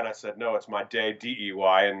 D-A-Y, and I said, no, it's my day,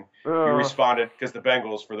 D-E-Y, and you responded, because the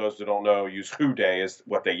Bengals, for those who don't know, use Who Day is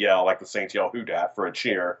what they yell, like the Saints yell Who Dat for a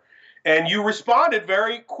cheer. And you responded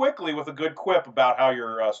very quickly with a good quip about how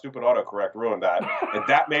your stupid autocorrect ruined that, and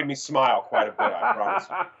that made me smile quite a bit, I promise.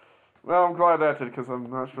 Well, I'm glad that did, because I'm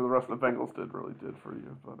not sure the rest of the Bengals really did for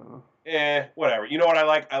you. But whatever. You know what I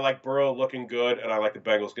like? I like Burrow looking good, and I like the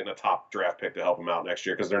Bengals getting a top draft pick to help them out next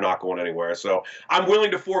year because they're not going anywhere. So I'm willing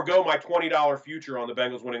to forego my $20 future on the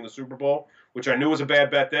Bengals winning the Super Bowl, which I knew was a bad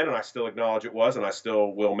bet then, and I still acknowledge it was, and I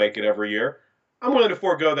still will make it every year. I'm willing to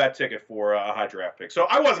forego that ticket for a high draft pick. So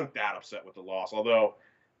I wasn't that upset with the loss, although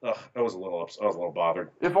I was a little bothered.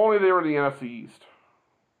 If only they were the NFC East.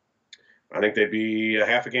 I think they'd be a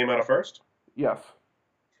half a game out of first. Yes.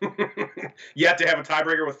 Yet to have a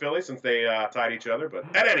tiebreaker with Philly since they tied each other,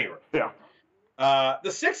 but at any rate. Yeah. The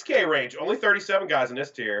 6K range, only 37 guys in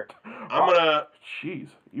this tier. I'm going to... Jeez,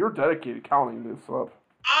 you're dedicated counting this up.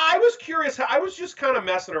 I was curious. I was just kind of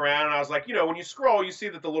messing around, and I was like, when you scroll, you see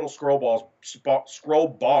that the little scroll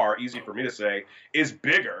bar, easy for me to say, is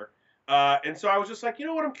bigger. And so I was just like, you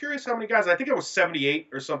know what, I'm curious how many guys. I think it was 78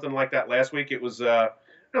 or something like that last week. It was...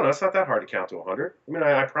 no, that's not that hard to count to 100. I mean,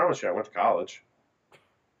 I promise you, I went to college.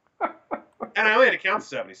 And I only had to count to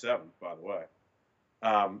 77, by the way.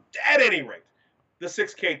 At any rate, the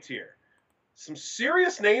 6K tier. Some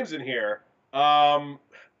serious names in here.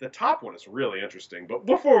 The top one is really interesting. But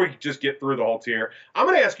before we just get through the whole tier, I'm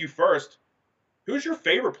going to ask you first, who's your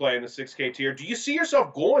favorite play in the 6K tier? Do you see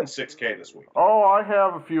yourself going 6K this week? Oh, I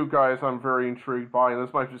have a few guys I'm very intrigued by, and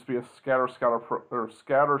this might just be a scattershot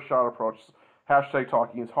approach. Hashtag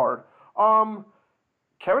talking is hard.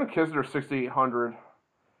 Kevin Kisner, 6,800.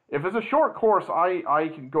 If it's a short course,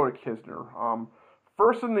 I can go to Kisner.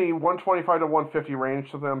 First in the 125 to 150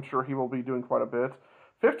 range, so I'm sure he will be doing quite a bit.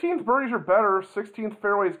 15th birdies are better. 16th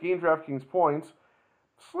fairways gain DraftKings points.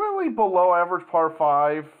 Slightly below average par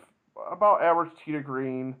 5, about average tee to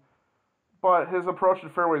green. But his approach to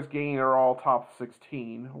fairways gain are all top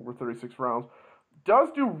 16 over 36 rounds. Does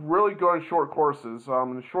do really good in short courses.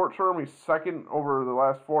 In the short term, he's second over the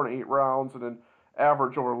last 4 and 8 rounds, and then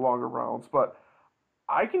average over longer rounds. But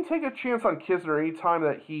I can take a chance on Kisner anytime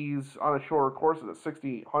that he's on a shorter course at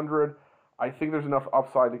 6,800. I think there's enough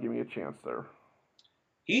upside to give me a chance there.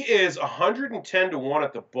 He is 110 to 1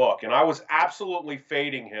 at the book, and I was absolutely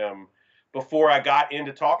fading him before I got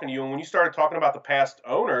into talking to you. And when you started talking about the past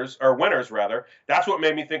winners, that's what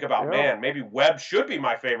made me think about, man, maybe Webb should be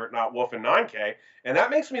my favorite, not Wolf in 9K. And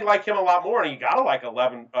that makes me like him a lot more. And you got to like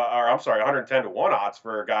 110 to 1 odds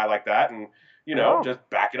for a guy like that. And, just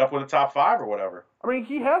back it up with a top 5 or whatever. I mean,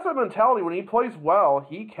 he has that mentality. When he plays well,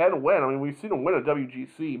 he can win. I mean, we've seen him win a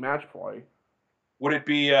WGC match play. Would it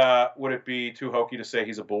be too hokey to say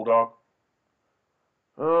he's a bulldog?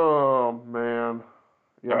 Oh, man.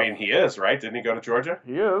 Yeah. I mean, he is, right? Didn't he go to Georgia?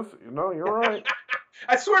 He is. You're right.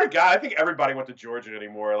 I swear to God, I think everybody went to Georgia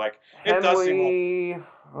anymore. Like, Henley, it does seem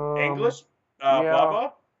English? Yeah.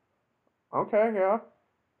 Bubba? Okay, yeah.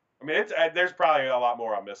 I mean, there's probably a lot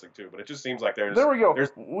more I'm missing, too, but it just seems like there's... There we go.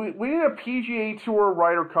 We need a PGA Tour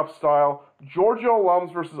Ryder Cup style. Georgia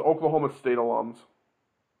alums versus Oklahoma State alums.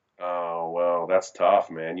 Oh, well, that's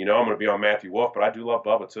tough, man. I'm going to be on Matthew Wolff, but I do love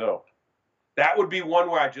Bubba, too. That would be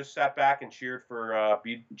one where I just sat back and cheered for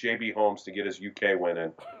J.B. Holmes to get his UK win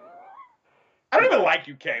in. I don't even like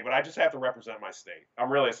UK, but I just have to represent my state.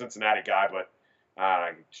 I'm really a Cincinnati guy, but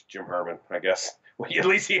Jim Herman, I guess. Well, at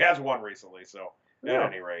least he has won recently, so at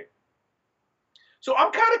any rate. So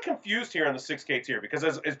I'm kind of confused here in the 6K tier because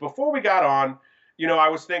as before we got on, I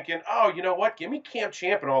was thinking, oh, you know what? Give me Cam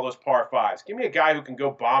Champ and all those par 5s. Give me a guy who can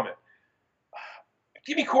go bomb it.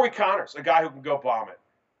 Give me Corey Connors, a guy who can go bomb it.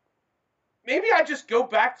 Maybe I just go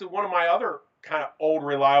back to one of my other kind of old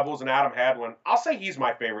reliables, and Adam Hadwin. I'll say he's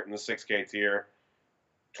my favorite in the 6K tier.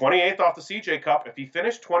 28th off the CJ Cup. If he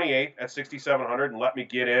finished 28th at 6,700 and let me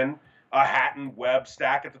get in a Hatton Webb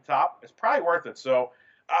stack at the top, it's probably worth it. So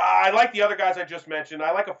I like the other guys I just mentioned.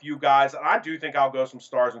 I like a few guys, and I do think I'll go some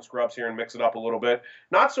stars and scrubs here and mix it up a little bit.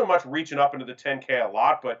 Not so much reaching up into the 10K a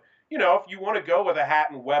lot, but, if you want to go with a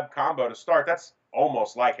Hat and Webb combo to start, that's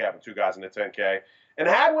almost like having two guys in the 10K. And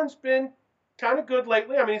Hadwin's been kind of good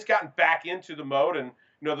lately. I mean, he's gotten back into the mode, and,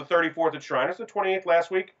 the 34th at Shriners, the 28th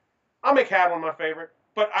last week. I'll make Hadwin my favorite,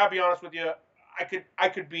 but I'll be honest with you, I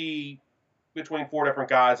could be between four different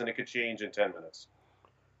guys, and it could change in 10 minutes.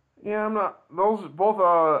 Yeah, I'm not. Those both.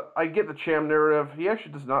 I get the Cham narrative. He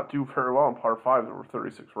actually does not do very well in par fives over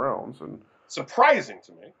 36 rounds, and surprising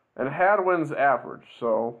to me. And Hadwin's average,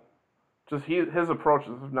 so just his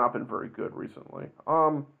approaches have not been very good recently.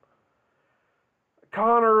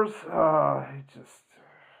 Connors,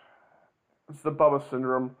 it's the Bubba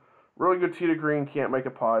syndrome. Really good tee to green, can't make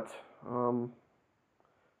a putt. And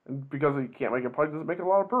because he can't make a putt, he doesn't make a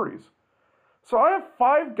lot of birdies. So I have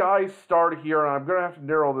 5 guys started here, and I'm going to have to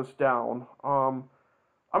narrow this down.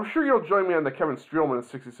 I'm sure you'll join me on the Kevin Streelman at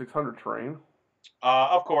 6,600 train.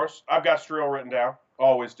 Of course. I've got Streel written down.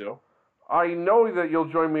 Always do. I know that you'll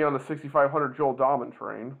join me on the 6,500 Joel Dahman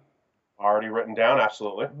train. Already written down,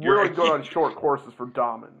 absolutely. You're really good on short courses for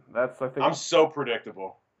Dahman. I think. I'm so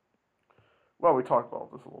predictable. Well, we talked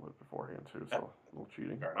about this a little bit beforehand, too, so a little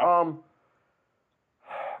cheating.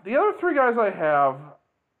 The other 3 guys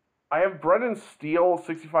I have Brendan Steele,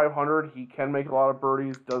 6,500. He can make a lot of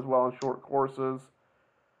birdies, does well in short courses.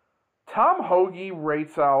 Tom Hoagie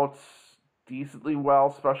rates out decently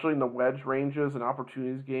well, especially in the wedge ranges and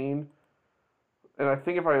opportunities gained. And I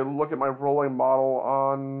think if I look at my rolling model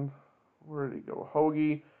on, where did he go?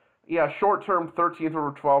 Hoagie. Yeah, short term, 13th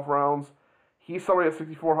over 12 rounds. He's somebody at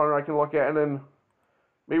 6,400 I can look at. And then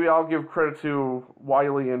maybe I'll give credit to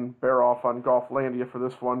Wiley and Baroff on Golflandia for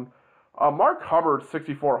this one. Mark Hubbard,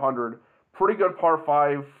 6,400. Pretty good par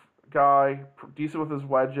 5 guy. Decent with his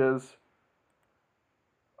wedges.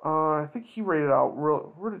 I think he rated out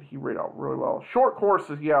where did he rate out really well? Short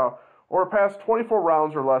courses, yeah. Or past 24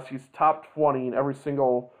 rounds or less, he's top 20 in every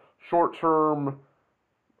single short-term,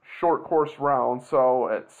 short course round. So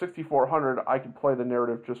at 6,400, I can play the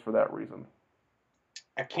narrative just for that reason.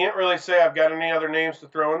 I can't really say I've got any other names to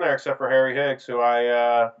throw in there except for Harry Higgs, who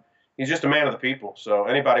he's just a man of the people. So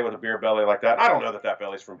anybody with a beer belly like that, I don't know that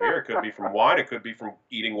belly's from beer. It could be from wine. It could be from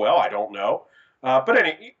eating well. I don't know. But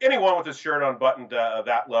anyone with his shirt unbuttoned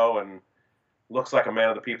that low and looks like a man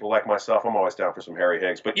of the people like myself, I'm always down for some Harry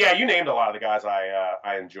Higgs. But yeah, you named a lot of the guys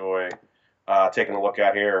I enjoy taking a look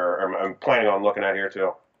at here, or I'm planning on looking at here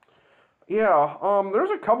too. Yeah,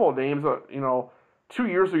 there's a couple of names that, 2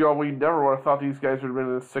 years ago we never would have thought these guys would have been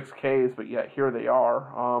in the 6Ks, but yet here they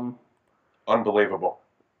are. Unbelievable.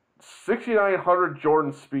 6,900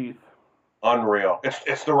 Jordan Spieth. Unreal.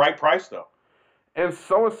 It's the right price though. And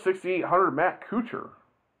so is 6,800 Matt Kuchar.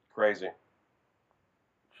 Crazy.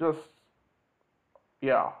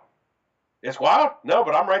 Yeah. It's wild. No,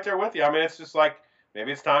 but I'm right there with you. I mean, it's just like,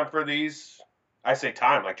 maybe it's time for these. I say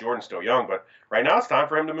time, like Jordan's still young, but right now it's time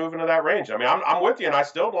for him to move into that range. I mean, I'm with you, and I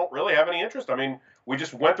still don't really have any interest. I mean, we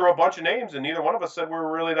just went through a bunch of names, and neither one of us said we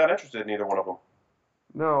were really that interested in either one of them.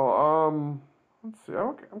 No, let's see.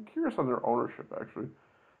 I'm curious on their ownership, actually.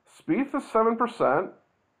 Spieth is 7%,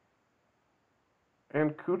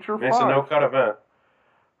 and Kuchar 5%. It's a no-cut event.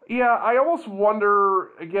 Yeah, I almost wonder,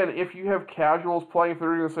 again, if you have casuals playing, if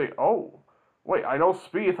they're going to say, oh, wait, I know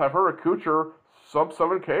Spieth, I've heard of Kuchar, sub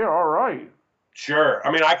 7K, all right. Sure.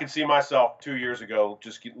 I mean, I could see myself 2 years ago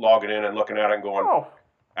just logging in and looking at it and going,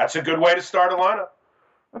 that's a good way to start a lineup.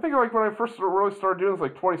 I think like when I first really started doing this,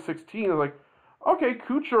 like 2016, I was like, okay,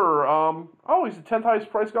 Kuchar, he's the 10th highest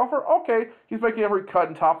priced golfer. Okay, he's making every cut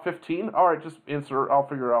in top 15. All right, just insert. I'll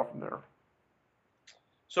figure it out from there.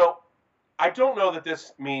 So I don't know that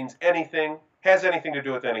this means anything, has anything to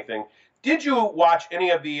do with anything. Did you watch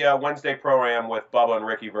any of the Wednesday Pro-Am with Bubba and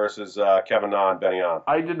Ricky versus Kevin Na and Benny On?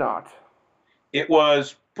 I did not. It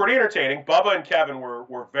was pretty entertaining. Bubba and Kevin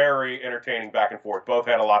were very entertaining back and forth. Both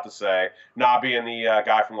had a lot to say. Na being the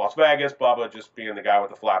guy from Las Vegas, Bubba just being the guy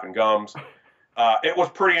with the flapping gums. It was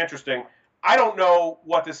pretty interesting. I don't know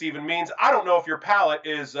what this even means. I don't know if your palate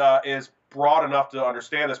is broad enough to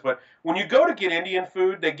understand this, but when you go to get Indian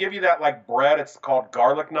food, they give you that like bread. It's called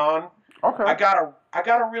garlic naan. Okay. I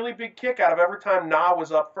got a really big kick out of every time Na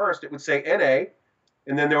was up first. It would say NA,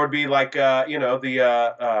 and then there would be like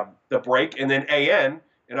the break, and then AN,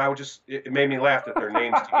 and I would it made me laugh that their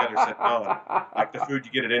names together said naan, like the food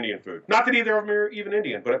you get at Indian food. Not that either of them are even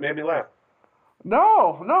Indian, but it made me laugh.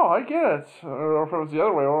 No, I get it. I don't know if it was the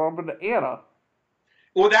other way around, but Anna.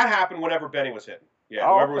 Well, that happened whenever Benny was hitting. Yeah,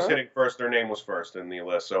 whoever was hitting first, their name was first in the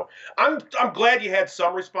list. So I'm glad you had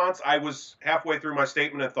some response. I was halfway through my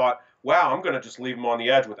statement and thought, Wow, I'm going to just leave him on the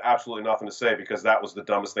edge with absolutely nothing to say because that was the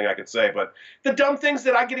dumbest thing I could say. But the dumb things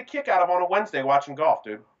that I get a kick out of on a Wednesday watching golf,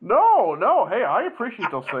 dude. No, hey, I appreciate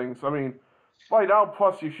those things. I mean, by now,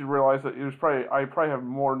 plus you should realize that I probably have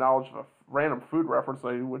more knowledge of a random food reference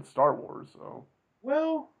than I do with Star Wars. So.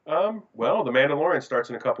 Well, The Mandalorian starts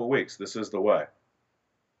in a couple of weeks. This is the way.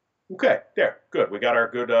 Okay, there, good. We got our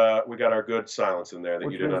good silence in there that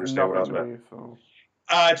Which you didn't means understand what I was nothing to meant. me, so.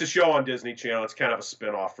 It's a show on Disney Channel. It's kind of a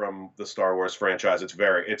spin-off from the Star Wars franchise. It's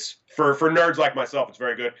for nerds like myself, it's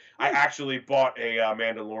very good. I actually bought a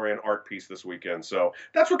Mandalorian art piece this weekend, so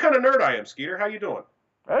that's what kind of nerd I am. Skeeter, how you doing?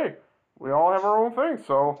 Hey, we all have our own thing,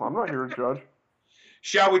 so I'm not here to judge.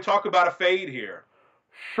 Shall we talk about a fade here?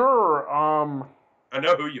 Sure. I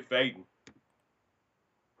know who you're fading.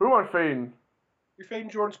 Who am I fading? You're fading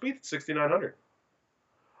Jordan Spieth at 6,900.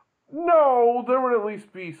 No, there would at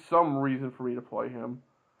least be some reason for me to play him.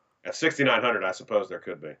 At 6,900, I suppose there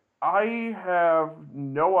could be. I have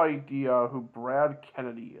no idea who Brad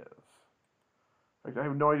Kennedy is. Like, I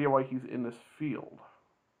have no idea why he's in this field.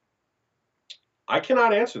 I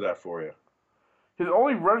cannot answer that for you. His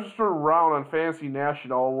only registered round on Fantasy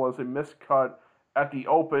National was a miscut at the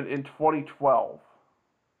Open in 2012.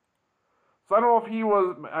 So I don't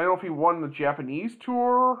know if he won the Japanese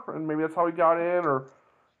tour, and maybe that's how he got in, or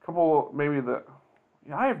a couple,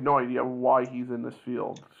 I have no idea why he's in this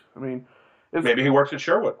field. I mean, maybe he works at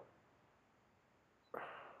Sherwood.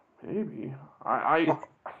 Maybe. I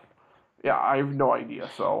have no idea,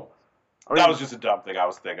 so. I mean, that was just a dumb thing I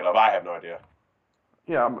was thinking of. I have no idea.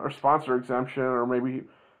 Yeah, or sponsor exemption, or maybe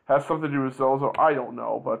has something to do with ZoZo. I don't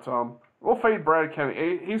know, but we'll fade Brad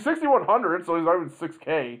Kennedy. He's 6,100, so he's not even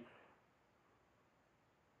 6K.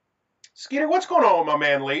 Skeeter, what's going on with my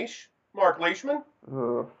man Leash? Mark Leishman?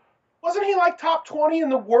 Wasn't he like top 20 in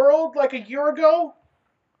the world like a year ago?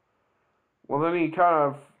 Well, then he kind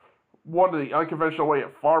of won the unconventional way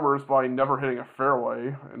at Farmers by never hitting a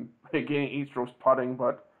fairway and gaining 8 strokes putting,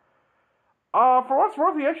 but for what's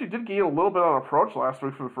worth, he actually did gain a little bit on approach last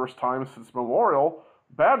week for the first time since Memorial.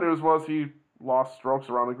 Bad news was he lost strokes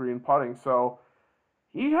around the green putting, so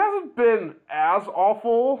he hasn't been as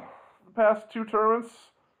awful the past 2 tournaments,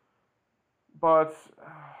 but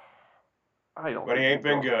I don't. But he ain't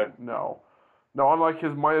been good. No, unlike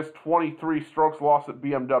his minus 23 strokes loss at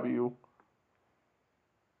BMW.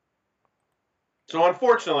 So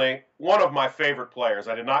unfortunately, one of my favorite players,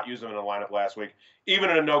 I did not use him in a lineup last week. Even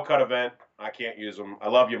in a no-cut event, I can't use him. I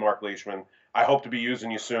love you, Mark Leishman. I hope to be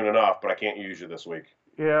using you soon enough, but I can't use you this week.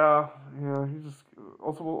 Yeah, he's just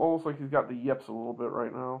also almost like he's got the yips a little bit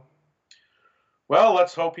right now. Well,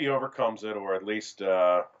 let's hope he overcomes it, or at least,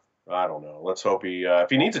 I don't know. Let's hope if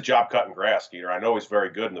he needs a job cutting grass, Skeeter, I know he's very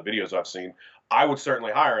good in the videos I've seen. I would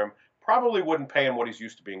certainly hire him. Probably wouldn't pay him what he's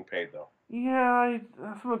used to being paid, though. Yeah,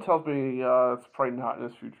 someone tells me it's probably not in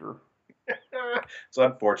his future. It's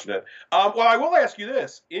unfortunate. Well, I will ask you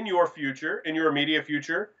this. In your immediate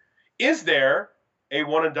future, is there a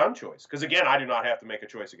one-and-done choice? Because, again, I do not have to make a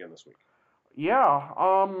choice again this week. Yeah,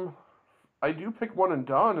 I do pick one and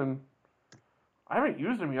done, and I haven't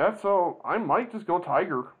used him yet, so I might just go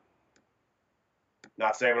Tiger.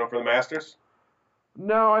 Not saving him for the Masters?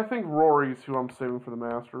 No, I think Rory's who I'm saving for the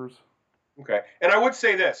Masters. Okay, and I would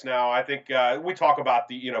say this. Now, I think we talk about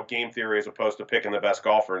the game theory as opposed to picking the best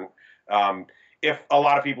golfer. And if a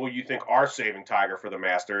lot of people you think are saving Tiger for the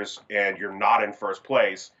Masters and you're not in first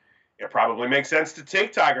place, it probably makes sense to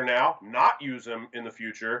take Tiger now, not use him in the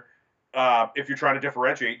future. If you're trying to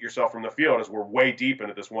differentiate yourself from the field, as we're way deep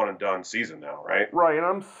into this one-and-done season now, right? Right, and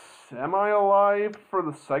I'm semi-alive for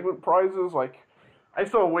the segment prizes. Like, I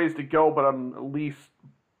still have ways to go, but I'm at least,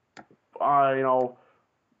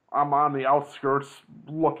 I'm on the outskirts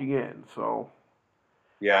looking in, so.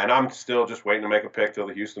 Yeah, and I'm still just waiting to make a pick till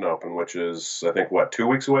the Houston Open, which is, I think, 2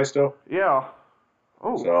 weeks away still? Yeah.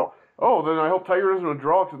 Then I hope Tiger isn't a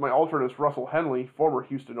draw because my alternate is Russell Henley, former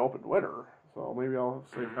Houston Open winner. So maybe I'll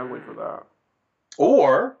save Henley for that.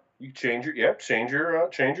 Or you change your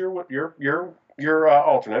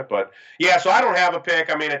alternate. But yeah, so I don't have a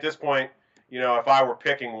pick. I mean, at this point, if I were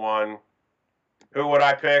picking one, who would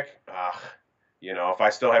I pick? If I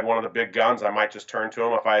still had one of the big guns, I might just turn to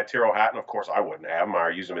him. If I had Tyrrell Hatton, of course I wouldn't have him. I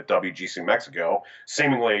used him at WGC Mexico,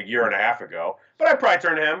 seemingly a year and a half ago. But I'd probably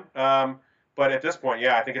turn to him. But at this point,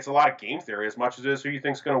 yeah, I think it's a lot of game theory as much as it is who you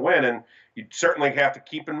think's going to win. And you certainly have to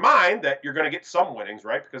keep in mind that you're going to get some winnings,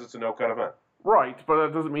 right? Because it's a no-cut event. Right, but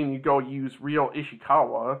that doesn't mean you go use Ryo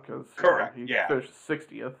Ishikawa because he finished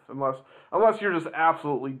 60th, unless you're just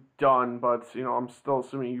absolutely done. But I'm still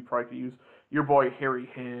assuming you probably could use your boy Harry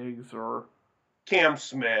Higgs or Cam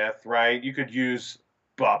Smith, right? You could use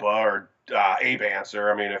Bubba or Abe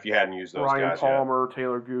Answer. I mean, if you hadn't used those Ryan guys Palmer, yet.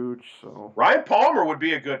 Taylor Gooch. So Ryan Palmer would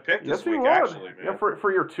be a good pick this week, actually, man. Yeah,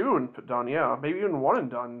 for your 2 and done, yeah. Maybe even 1 and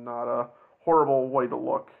done, not a horrible way to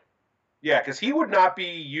look. Yeah, because he would not be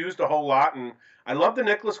used a whole lot, and I love the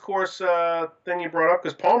Nicholas Course thing you brought up,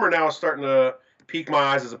 because Palmer now is starting to pique my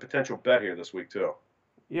eyes as a potential bet here this week, too.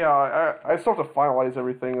 Yeah, I still have to finalize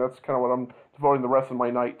everything. That's kind of what I'm devoting the rest of my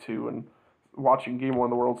night to, and watching Game 1 of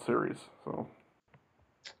the World Series. So.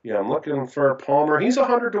 Yeah, I'm looking for Palmer. He's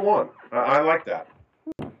 100-1. I like that.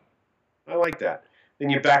 I like that.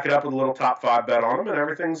 Then you back it up with a little top 5 bet on him, and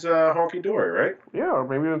everything's honky-dory, right? Yeah, or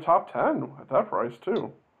maybe even top 10 at that price,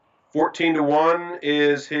 too. 14-1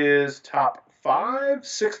 is his top 5.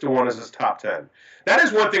 6-1 is his top 10. That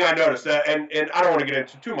is one thing I noticed, and I don't want to get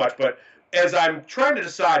into too much, but as I'm trying to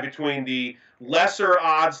decide between the lesser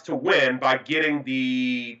odds to win by getting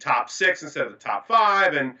the top 6 instead of the top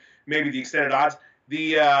 5, and maybe the extended odds,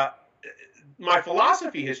 my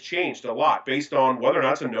philosophy has changed a lot based on whether or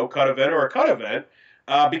not it's a no-cut event or a cut event,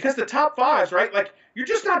 because the top 5s, right, like, you're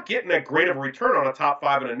just not getting that great of a return on a top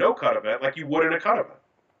 5 in a no-cut event like you would in a cut event.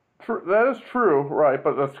 That is true, right?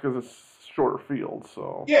 But that's because it's shorter field,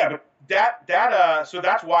 so. Yeah, but so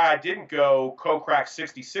that's why I didn't go Kokrak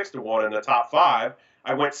 66-1 in the top 5.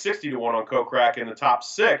 I went 60-1 on Kokrak in the top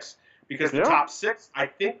 6 because the top 6 I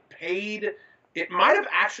think paid. It might have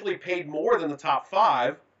actually paid more than the top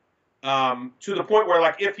 5, to the point where,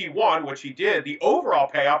 like, if he won, which he did, the overall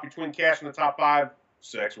payout between cash in the top 5,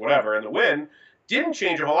 6, whatever, and the win didn't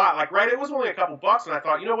change a whole lot. Like, right, it was only a couple bucks, and I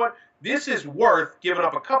thought, you know what, this is worth giving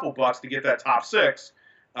up a couple bucks to get that top 6.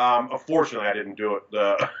 Unfortunately, I didn't do it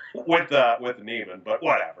with Neiman, but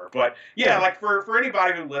whatever. But yeah, like for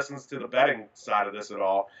anybody who listens to the betting side of this at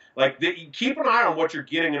all, like keep an eye on what you're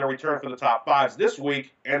getting in a return for the top 5s this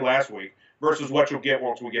week and last week versus what you'll get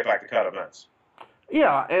once we get back to cut events.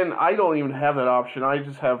 Yeah, and I don't even have that option. I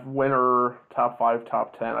just have winner, top 5,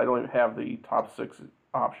 top 10. I don't even have the top 6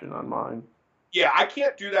 option on mine. Yeah, I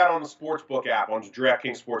can't do that on the Sportsbook app, on the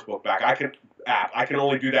DraftKings Sportsbook app. I can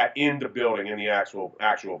only do that in the building, in the actual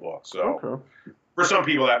book. So for some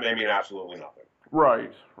people, that may mean absolutely nothing.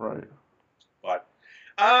 Right. But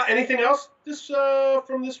anything else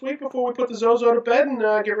from this week before we put the ZoZo to bed and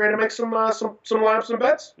get ready to make some lineups and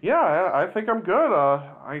bets? Yeah, I think I'm good.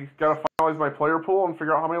 I got to finalize my player pool and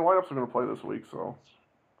figure out how many lineups I'm going to play this week, so.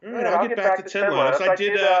 All right, I'll get back to 10 lineups. I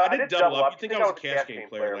did double up. You think I was a cash game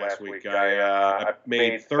player last week? I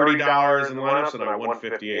made $30 in the lineups and I won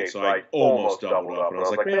 $58, so I almost doubled up. And I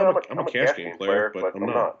was like, man, I'm a cash game player, but I'm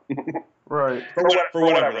not. Right. For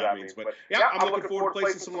whatever that means. But yeah, I'm looking forward to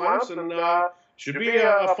placing some lineups, and should be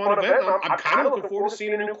a fun event. I'm kind of looking forward to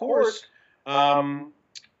seeing a new course.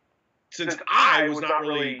 Since I was not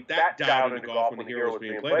really that dialed into golf when the Hero was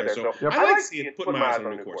being played there. So I like seeing putting my eyes on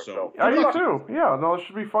a new course. So I do too. Yeah, no, it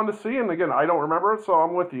should be fun to see. And again, I don't remember it, so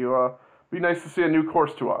I'm with you. Be nice to see a new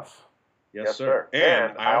course to us. Yes, sir.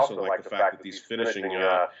 And I also like the fact that these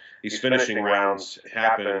finishing rounds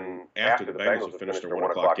happen after the Bengals have finished their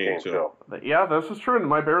 1 o'clock game too. Yeah, this is true. And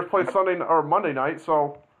my Bears play Monday night,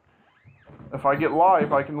 so if I get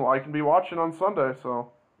live, I can be watching on Sunday.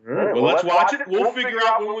 So. All right, well, let's watch it. We'll figure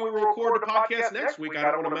out when we record the podcast next week. I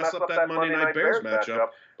don't want to mess up that Monday Night Bears matchup,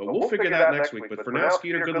 but we'll figure that next week. But for now,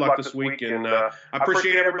 Skeeter, good luck this week, and I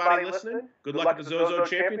appreciate everybody listening. Good luck at the ZoZo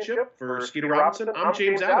Championship. For Skeeter Robinson, I'm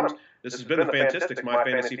James Adams. This has been the Fantastics My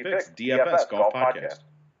Fantasy Fix DFS Golf Podcast.